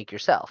that you make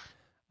yourself,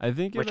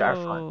 which are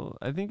fun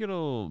I think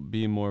it'll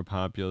be more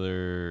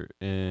popular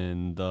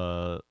in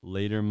the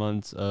later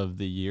months of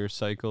the year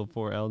cycle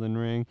for Elden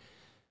Ring.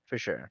 for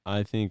sure.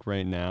 I think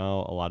right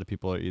now a lot of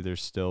people are either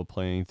still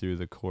playing through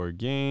the core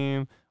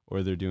game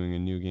or they're doing a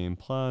new game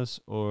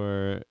plus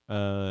or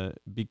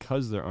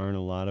because there aren't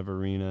a lot of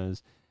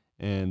arenas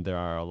and there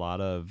are a lot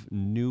of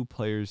new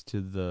players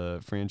to the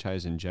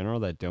franchise in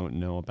general that don't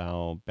know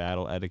about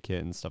battle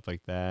etiquette and stuff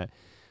like that.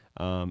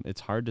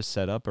 It's hard to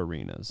set up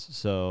arenas.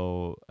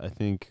 So I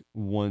think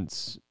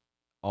once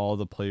all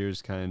the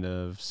players kind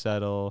of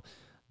settle,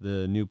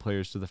 the new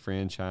players to the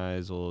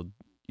franchise will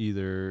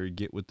either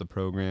get with the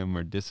program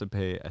or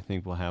dissipate. I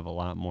think we'll have a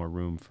lot more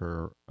room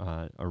for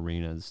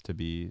arenas to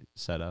be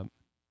set up.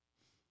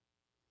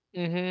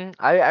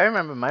 I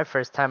remember my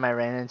first time I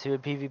ran into a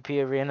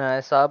PvP arena. I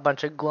saw a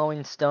bunch of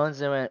glowing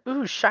stones and went,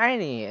 "Ooh,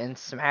 shiny!" and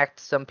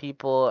smacked some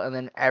people, and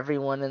then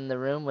everyone in the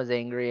room was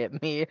angry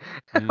at me.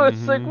 I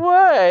was like, Mm-hmm.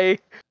 "Why?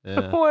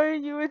 Yeah. Why are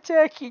you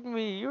attacking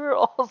me? You are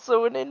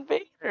also an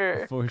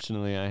invader."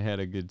 Fortunately, I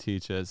had a good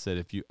teacher that said,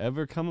 if you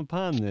ever come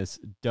upon this,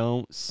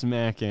 don't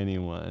smack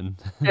anyone.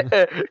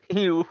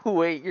 You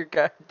wait your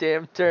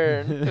goddamn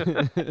turn.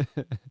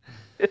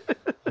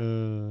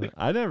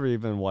 I never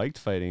even liked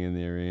fighting in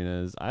the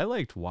arenas. I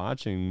liked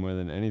watching more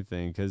than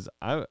anything because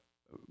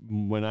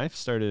when I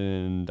started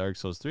in Dark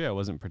Souls 3, I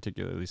wasn't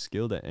particularly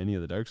skilled at any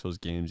of the Dark Souls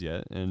games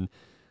yet, and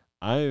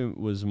I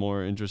was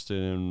more interested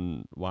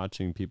in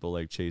watching people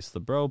like Chase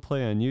the Bro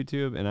play on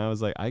YouTube, and I was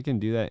like, I can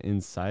do that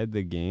inside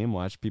the game,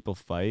 watch people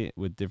fight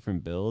with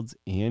different builds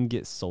and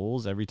get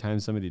souls every time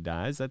somebody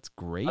dies. That's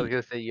I was great.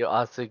 gonna say you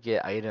also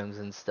get items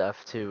and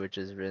stuff too, which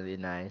is really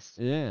nice.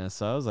 Yeah,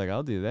 so I was like,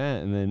 I'll do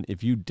that. And then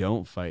if you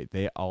don't fight,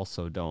 they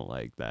also don't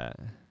like that.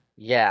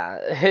 Yeah,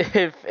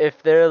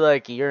 if they're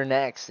like you're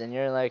next and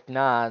you're like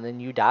nah, then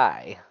you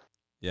die.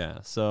 Yeah,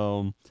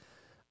 so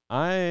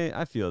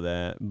I feel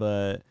that,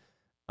 but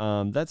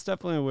that's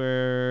definitely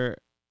where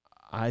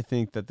I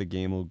think that the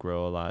game will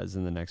grow a lot is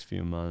in the next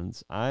few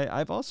months.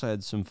 I've also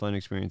had some fun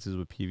experiences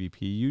with PvP,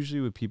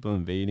 usually with people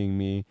invading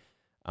me.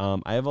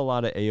 I have a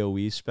lot of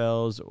AoE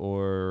spells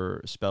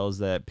or spells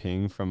that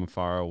ping from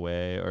far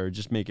away or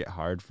just make it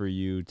hard for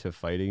you to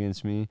fight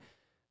against me.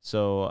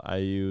 So I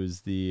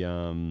use the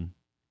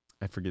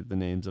I forget the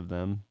names of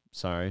them.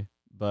 Sorry,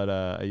 but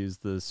I use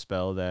the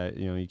spell that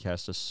you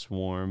cast a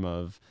swarm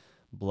of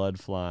blood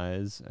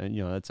flies, and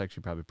that's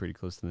actually probably pretty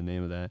close to the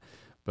name of that.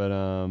 But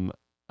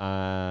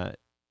uh,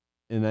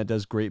 and that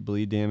does great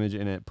bleed damage,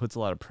 and it puts a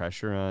lot of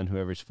pressure on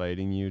whoever's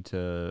fighting you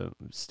to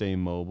stay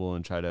mobile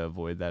and try to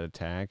avoid that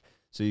attack.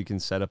 So you can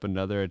set up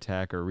another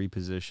attack or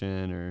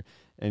reposition or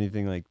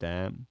anything like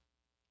that.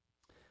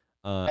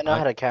 I know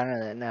how to counter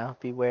that now.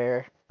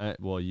 Beware.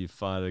 Well, you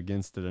fought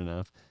against it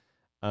enough.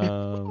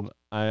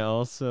 I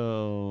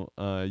also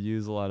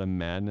use a lot of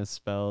madness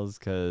spells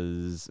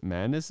because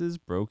madness is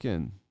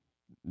broken.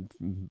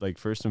 Like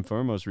first and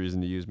foremost reason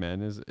to use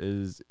madness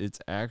is it's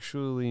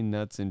actually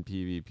nuts in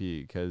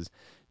PvP because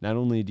not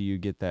only do you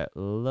get that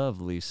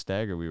lovely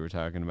stagger we were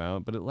talking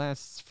about, but it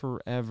lasts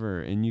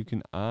forever and you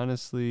can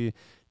honestly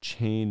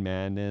chain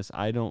madness.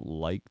 I don't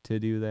like to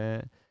do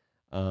that.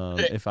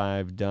 If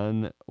I've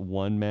done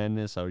one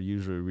madness, I'll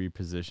usually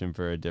reposition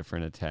for a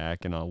different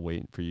attack and I'll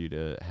wait for you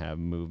to have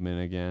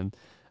movement again.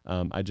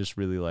 I just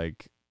really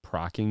like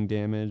procking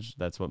damage.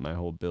 That's what my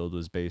whole build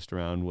was based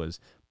around, was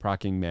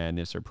procking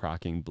madness or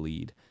procking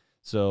bleed.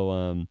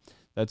 So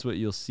that's what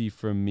you'll see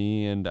from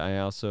me. And I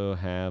also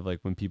have, like,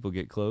 when people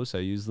get close, I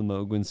use the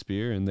Mogwin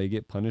Spear and they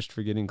get punished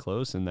for getting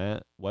close, and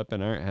that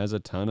weapon art has a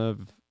ton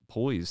of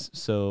poise.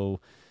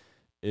 So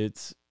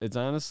it's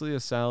honestly a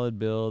solid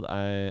build.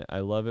 I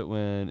love it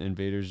when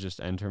invaders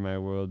just enter my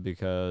world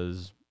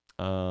because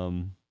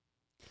I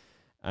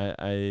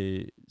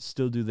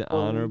still do the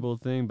honorable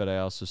thing, but I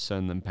also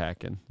send them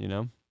packing,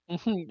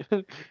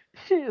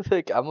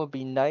 Like I'm gonna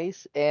be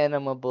nice and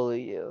I'm gonna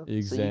bully you, so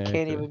you can't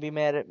Exactly. even be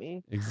mad at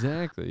me.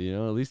 Exactly. At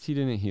least he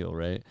didn't heal,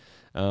 right?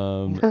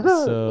 Ooh.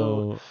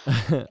 So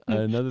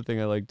another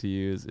thing I like to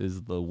use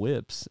is the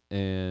whips,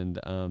 and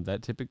that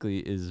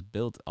typically is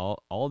built.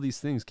 All these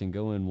things can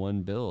go in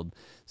one build.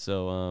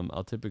 So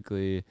I'll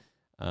typically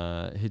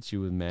hit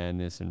you with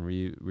madness and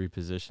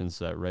reposition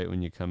so that right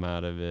when you come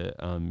out of it,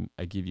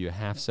 I give you a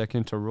half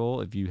second to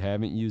roll. If you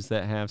haven't used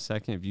that half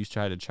second, if you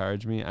try to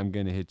charge me, I'm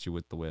gonna hit you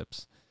with the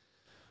whips.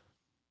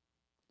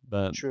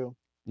 But True.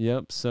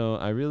 yep, so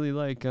I really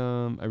like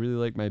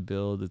my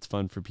build. It's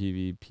fun for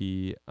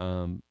PvP.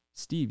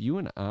 Steve, you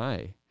and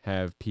I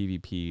have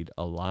PvP'd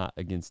a lot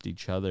against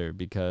each other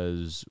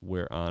because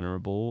we're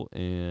honorable,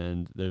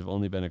 and there's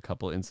only been a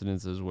couple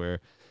incidences where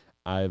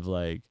I've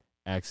like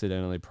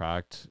accidentally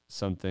procced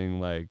something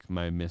like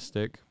my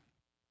mystic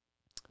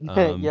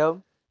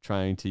Yep.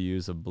 trying to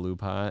use a blue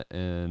pot,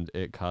 and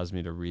it caused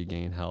me to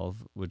regain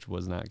health, which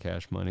was not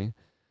cash money.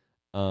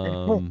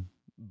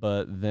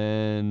 But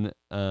then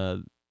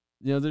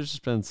there's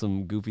just been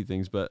some goofy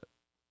things, but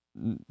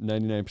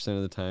 99%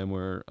 of the time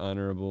we're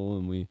honorable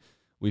and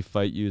we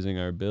fight using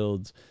our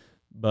builds.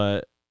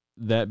 But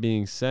that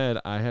being said,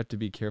 I have to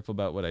be careful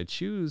about what I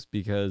choose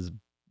because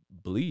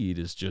bleed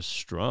is just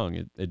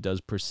strong. It does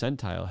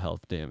percentile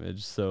health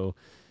damage. So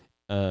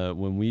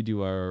when we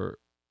do our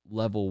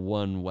level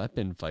 1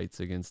 weapon fights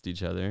against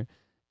each other,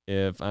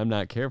 if I'm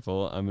not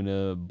careful, I'm going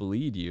to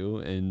bleed you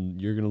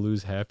and you're going to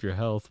lose half your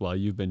health while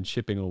you've been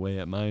chipping away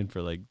at mine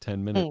for like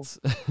 10 minutes.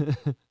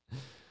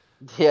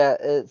 Yeah,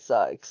 it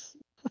sucks.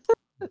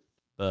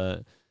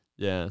 But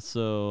yeah,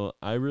 so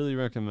I really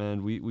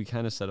recommend we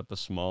kind of set up a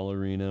small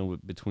arena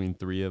between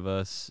three of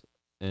us,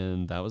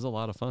 and that was a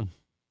lot of fun.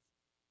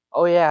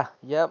 Oh yeah,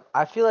 yep.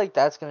 I feel like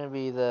that's gonna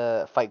be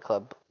the Fight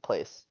Club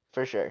place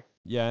for sure.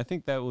 Yeah, I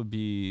think that would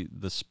be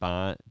the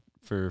spot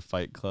for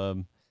Fight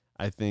Club.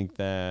 I think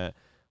that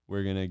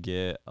we're gonna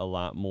get a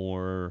lot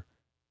more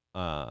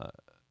uh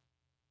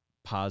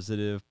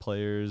positive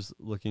players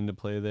looking to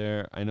play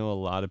there. I know a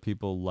lot of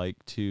people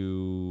like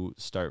to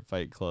start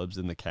fight clubs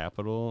in the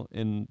capital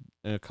in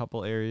a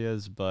couple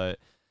areas, but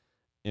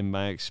in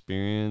my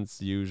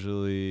experience,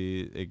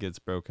 usually it gets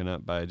broken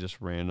up by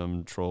just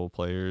random troll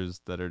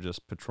players that are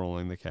just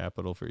patrolling the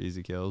capital for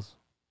easy kills.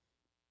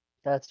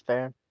 That's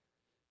fair.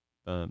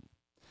 But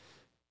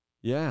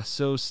yeah,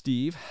 so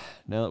Steve,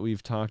 now that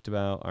we've talked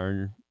about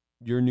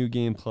your new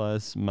game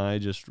plus my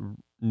just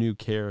new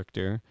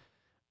character,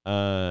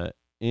 uh,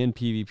 and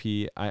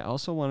PvP, I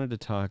also wanted to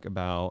talk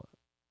about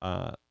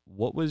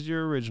what was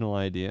your original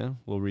idea.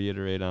 We'll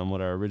reiterate on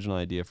what our original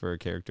idea for a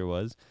character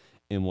was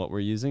and what we're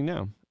using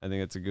now. I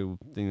think that's a good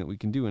thing that we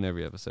can do in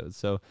every episode.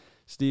 So,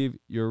 Steve,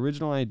 your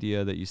original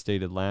idea that you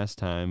stated last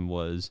time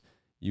was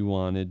you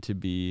wanted to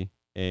be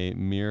a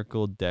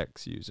Miracle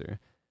Dex user.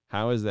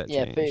 How has that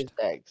Yeah, Faith changed?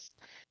 Dex.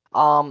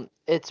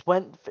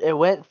 It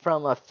went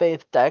from a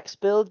Faith Dex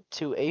build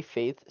to a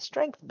Faith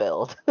Strength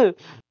build.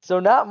 So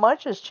not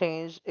much has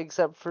changed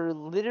except for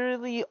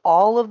literally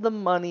all of the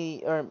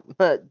money or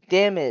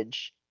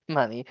damage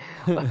money,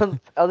 What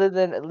other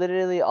than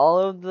literally all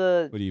of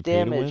the do you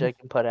pay to damage win? I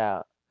can put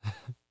out.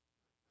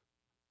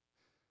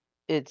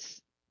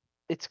 It's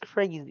it's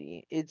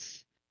crazy.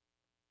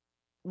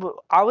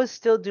 I was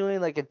still doing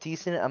like a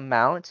decent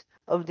amount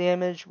of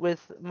damage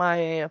with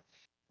my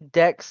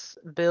Dex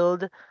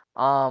build.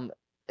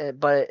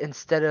 But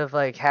instead of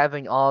like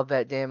having all of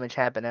that damage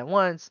happen at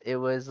once, it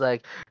was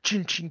like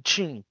ching ching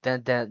ching.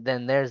 Then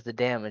there's the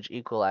damage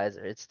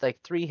equalizer. It's like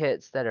 3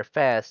 hits that are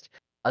fast,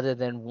 other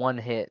than 1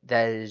 hit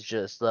that is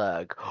just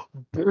like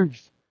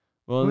beef.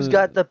 Well, Who's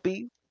got the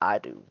beef? I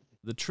do.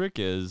 the trick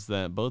is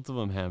that both of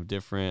them have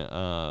different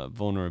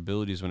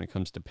vulnerabilities when it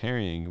comes to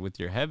parrying. With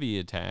your heavy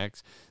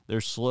attacks,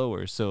 they're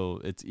slower,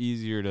 so it's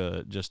easier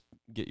to just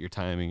get your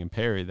timing and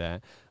parry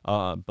that.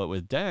 But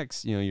with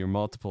Dex, your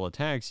multiple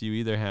attacks, you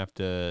either have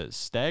to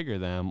stagger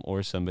them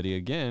or somebody,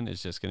 again,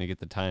 is just going to get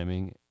the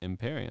timing and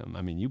parry them.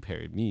 I mean, you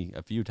parried me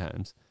a few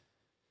times.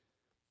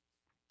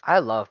 I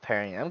love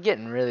parrying. I'm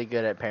getting really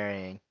good at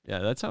parrying. Yeah,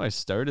 that's how I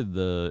started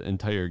the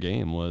entire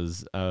game.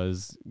 Was I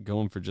was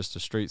going for just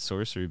a straight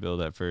sorcery build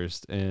at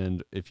first,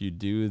 and if you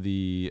do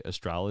the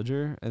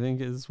astrologer, I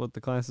think is what the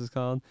class is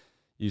called,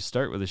 you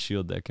start with a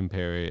shield that can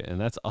parry,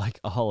 and that's like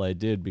all I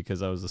did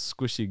because I was a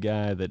squishy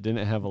guy that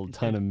didn't have a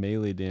ton of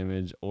melee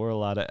damage or a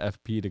lot of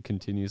FP to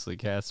continuously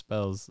cast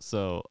spells.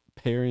 So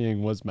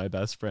parrying was my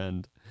best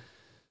friend.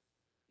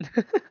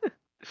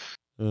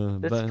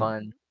 It's But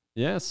fun.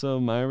 yeah, so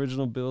my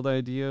original build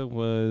idea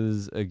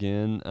was,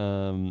 again,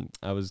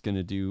 I was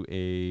gonna do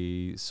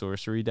a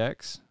sorcery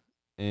dex,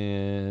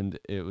 and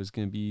it was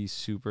gonna be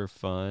super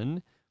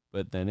fun,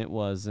 but then it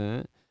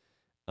wasn't.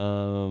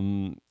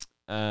 Um,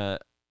 uh,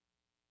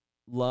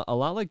 a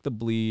lot like the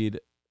bleed,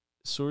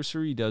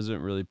 sorcery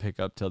doesn't really pick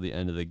up till the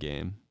end of the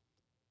game,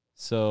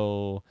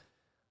 so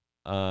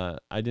I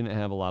didn't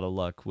have a lot of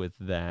luck with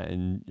that.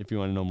 And if you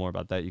want to know more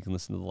about that, you can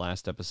listen to the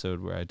last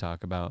episode where I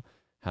talk about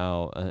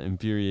how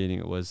infuriating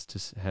it was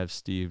to have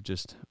Steve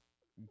just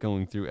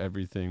going through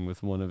everything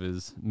with one of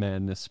his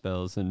madness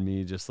spells and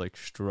me just like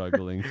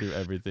struggling through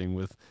everything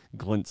with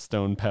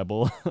Glintstone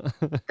Pebble.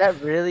 That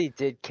really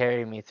did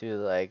carry me through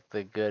like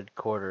the good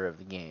quarter of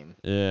the game.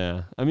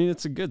 Yeah, I mean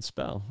it's a good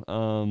spell.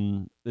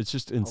 It's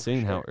just Oh, for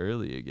insane how sure.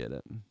 early you get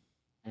it.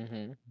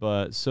 Mm-hmm.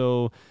 But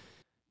so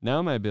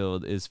now my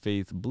build is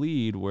Faith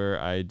Bleed, where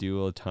I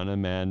do a ton of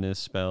madness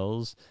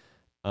spells,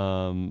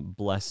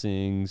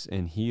 blessings,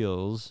 and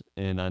heals,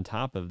 and on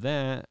top of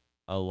that,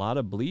 a lot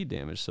of bleed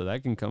damage. So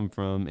that can come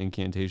from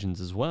incantations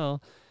as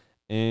well,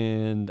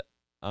 and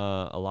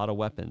a lot of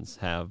weapons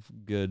have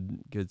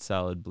good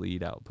solid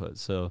bleed output.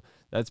 So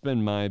that's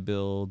been my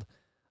build.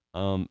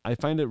 I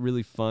find it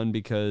really fun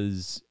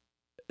because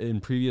in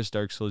previous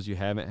Dark Souls you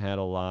haven't had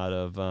a lot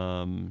of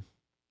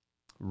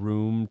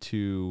room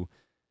to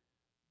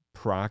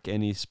proc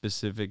any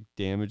specific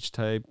damage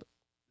type.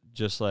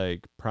 Just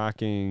like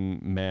procking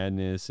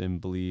madness and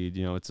bleed,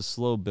 it's a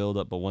slow build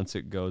up, but once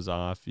it goes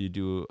off, you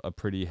do a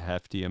pretty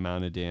hefty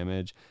amount of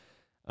damage.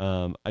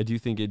 I do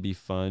think it'd be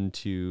fun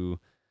to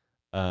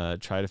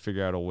try to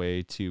figure out a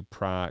way to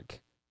proc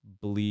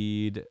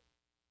bleed,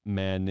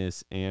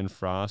 madness, and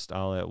frost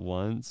all at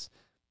once,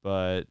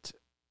 but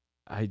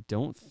I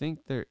don't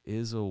think there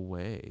is a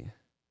way.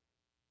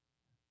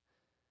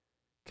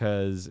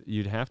 Because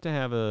you'd have to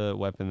have a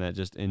weapon that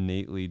just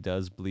innately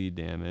does bleed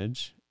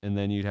damage, and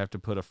then you'd have to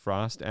put a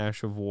Frost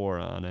Ash of War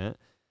on it,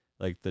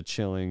 like the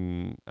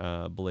chilling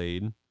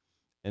blade,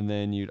 and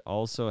then you'd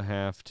also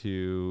have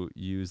to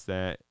use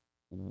that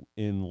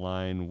in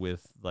line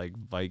with like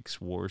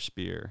Vike's War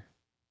Spear.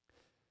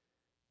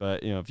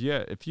 But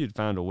if you'd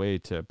found a way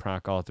to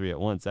proc all three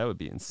at once, that would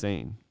be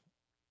insane.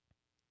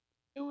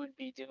 It would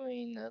be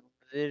doing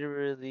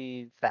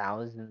literally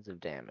thousands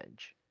of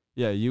damage.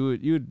 Yeah, you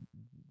would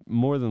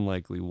more than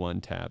likely one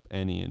tap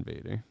any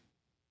invader.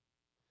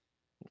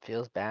 It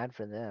feels bad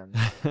for them.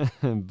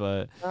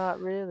 But Not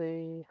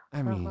really.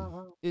 I mean,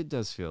 it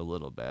does feel a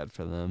little bad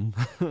for them.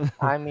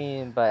 I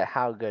mean, but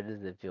how good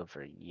does it feel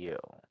for you?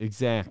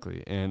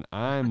 Exactly. And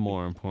I'm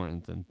more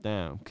important than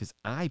them because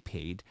I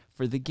paid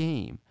for the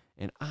game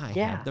and I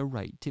Yeah. have the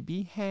right to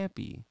be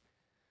happy.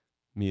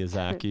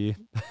 Miyazaki.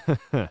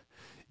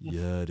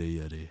 Yada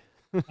yada.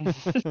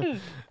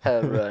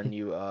 I'll run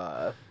you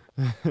off.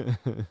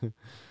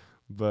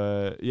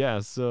 But yeah,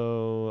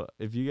 so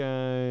if you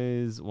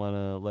guys want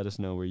to let us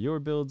know where your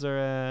builds are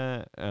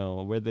at,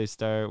 where they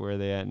start, where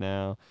they at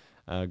now,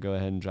 go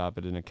ahead and drop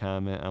it in a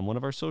comment on one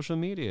of our social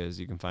medias.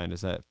 You can find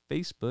us at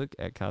Facebook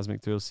at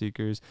Cosmic Thrill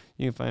Seekers.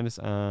 You can find us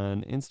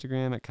on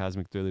Instagram at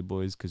Cosmic Thrilly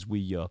Boys because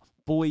we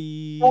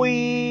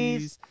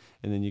boys.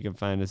 And then you can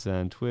find us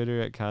on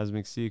Twitter at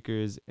Cosmic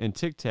Seekers and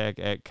TikTok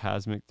at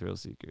Cosmic Thrill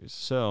Seekers.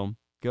 So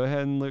go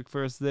ahead and look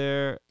for us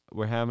there.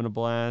 We're having a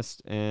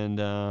blast.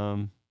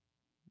 And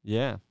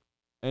yeah.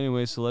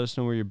 Anyway, so let us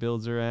know where your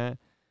builds are at.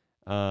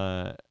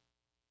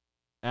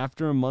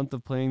 After a month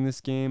of playing this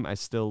game, I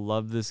still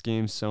love this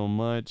game so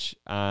much.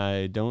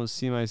 I don't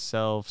see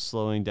myself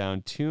slowing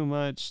down too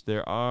much.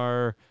 There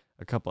are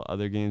a couple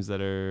other games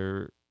that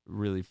are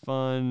really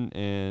fun,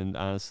 and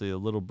honestly, a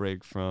little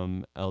break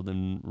from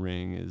Elden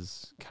Ring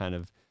is kind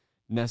of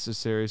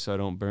necessary so I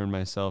don't burn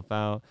myself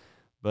out.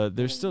 But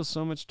there's still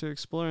so much to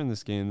explore in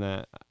this game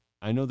that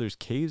I know there's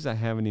caves I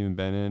haven't even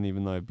been in,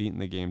 even though I've beaten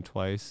the game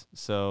twice.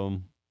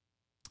 So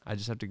I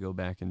just have to go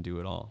back and do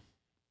it all.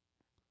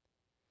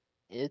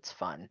 It's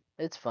fun.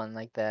 It's fun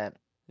like that.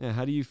 Yeah,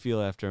 how do you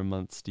feel after a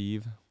month,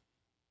 Steve?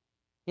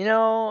 You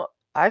know,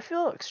 I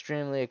feel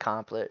extremely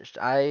accomplished.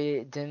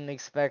 I didn't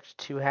expect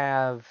to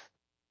have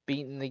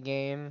beaten the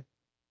game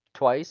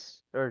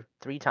twice or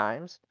 3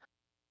 times.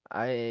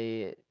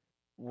 I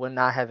would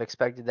not have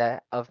expected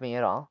that of me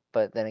at all.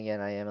 But then again,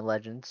 I am a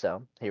legend,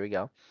 so here we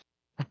go.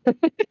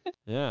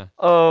 Yeah.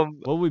 Um,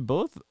 Well, we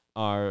both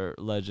are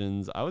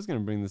legends. I was going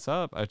to bring this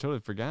up. I totally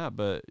forgot,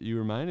 but you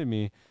reminded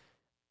me.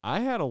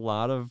 I had a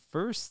lot of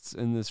firsts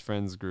in this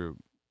friends group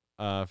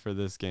for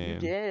this you game.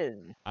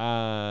 did.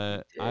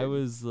 I did.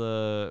 was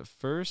the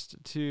first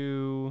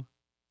to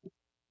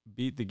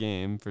beat the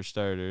game, for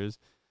starters.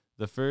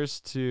 The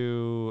first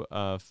to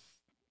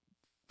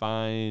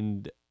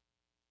find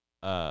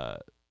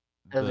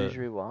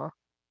Illusory wall.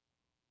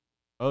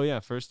 Oh yeah,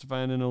 first to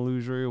find an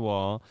illusory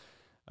wall.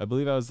 I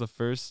believe I was the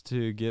first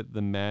to get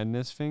the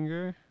madness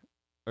finger,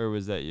 or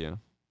was that you?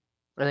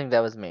 I think that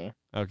was me.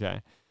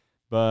 Okay.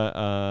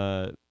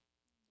 But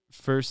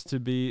first to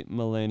beat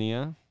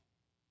Millennia.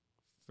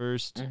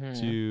 First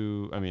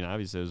to, I mean,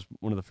 obviously, I was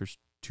one of the first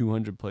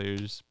 200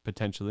 players,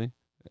 potentially.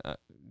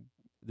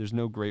 There's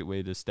no great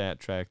way to stat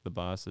track the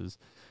bosses,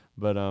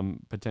 but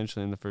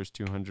potentially in the first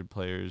 200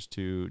 players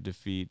to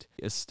defeat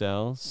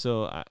Estelle.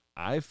 So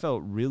I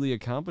felt really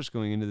accomplished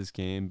going into this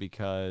game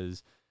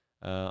because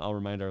I'll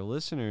remind our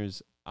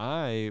listeners,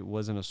 I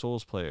wasn't a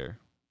Souls player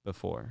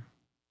before.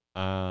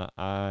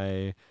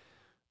 I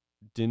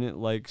didn't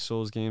like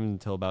Souls games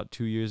until about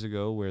 2 years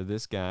ago, where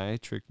this guy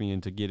tricked me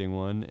into getting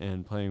one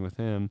and playing with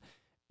him.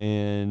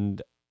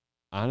 And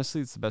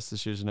honestly, it's the best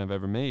decision I've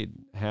ever made.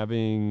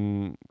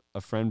 Having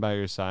a friend by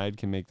your side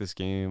can make this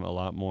game a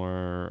lot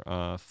more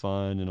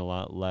fun and a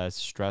lot less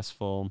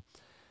stressful.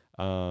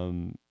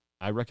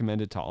 I recommend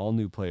it to all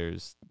new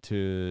players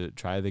to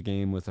try the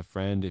game with a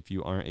friend if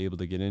you aren't able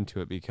to get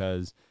into it,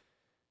 because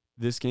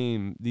this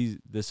game,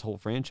 this whole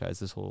franchise,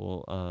 this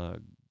whole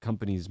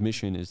company's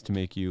mission is to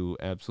make you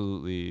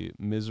absolutely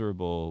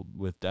miserable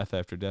with death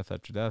after death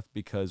after death,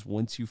 because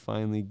once you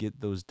finally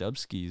get those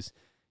dubskis,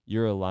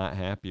 you're a lot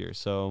happier.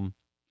 So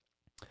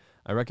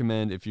I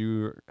recommend, if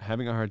you're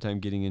having a hard time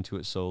getting into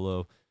it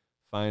solo,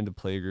 find a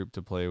play group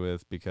to play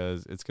with,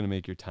 because it's going to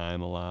make your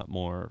time a lot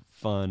more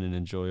fun and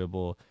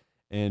enjoyable.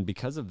 And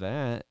because of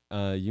that,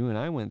 you and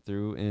I went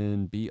through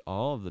and beat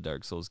all of the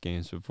Dark Souls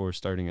games before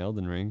starting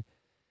Elden Ring.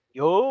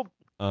 Yup.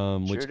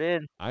 Which Sure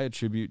did. I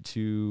attribute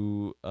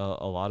to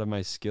a lot of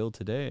my skill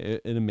today.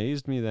 It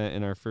amazed me that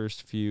in our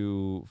first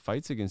few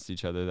fights against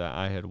each other that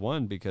I had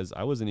won, because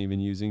I wasn't even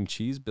using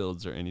cheese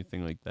builds or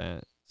anything like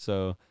that.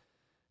 So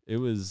it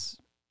was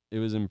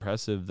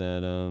impressive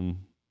that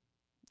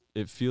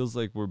it feels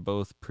like we're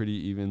both pretty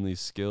evenly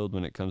skilled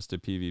when it comes to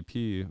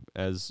PvP,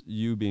 as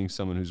you being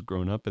someone who's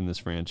grown up in this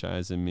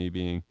franchise and me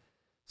being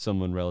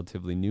someone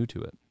relatively new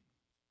to it.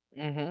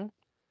 Mm-hmm.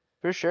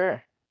 For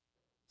sure.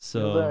 So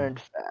You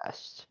learned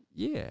fast.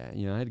 yeah,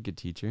 I had a good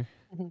teacher.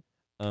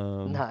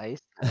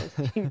 Nice.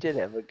 You did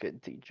have a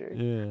good teacher.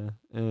 Yeah,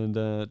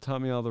 and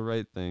taught me all the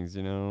right things.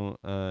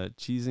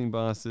 Cheesing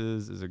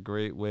bosses is a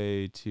great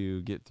way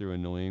to get through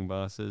annoying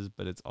bosses,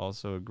 but it's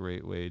also a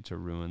great way to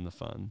ruin the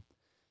fun.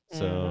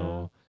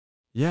 So,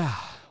 yeah,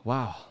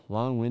 wow,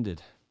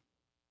 long-winded.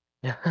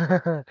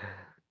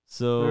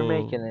 So We're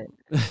making it.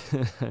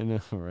 I know,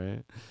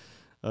 right?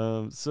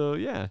 So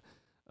yeah,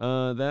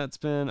 that's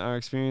been our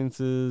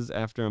experiences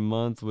after a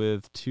month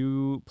with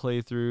 2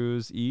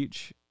 playthroughs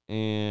each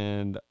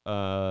and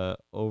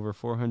over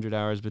 400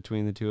 hours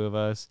between the two of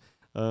us.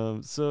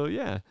 So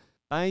yeah,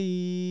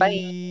 bye. Bye.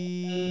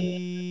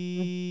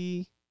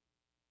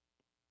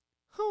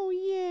 Oh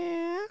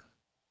yeah,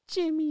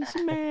 Jimmy's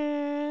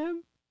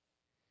mom.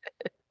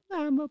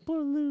 I'm a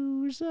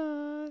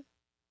palooza.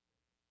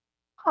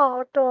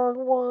 Hot dog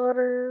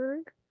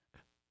water.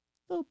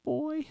 The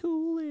boy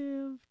who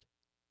lived,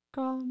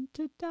 gone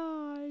to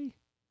die.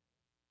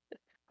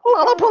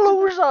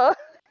 Lollapalooza.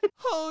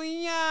 Oh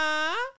yeah.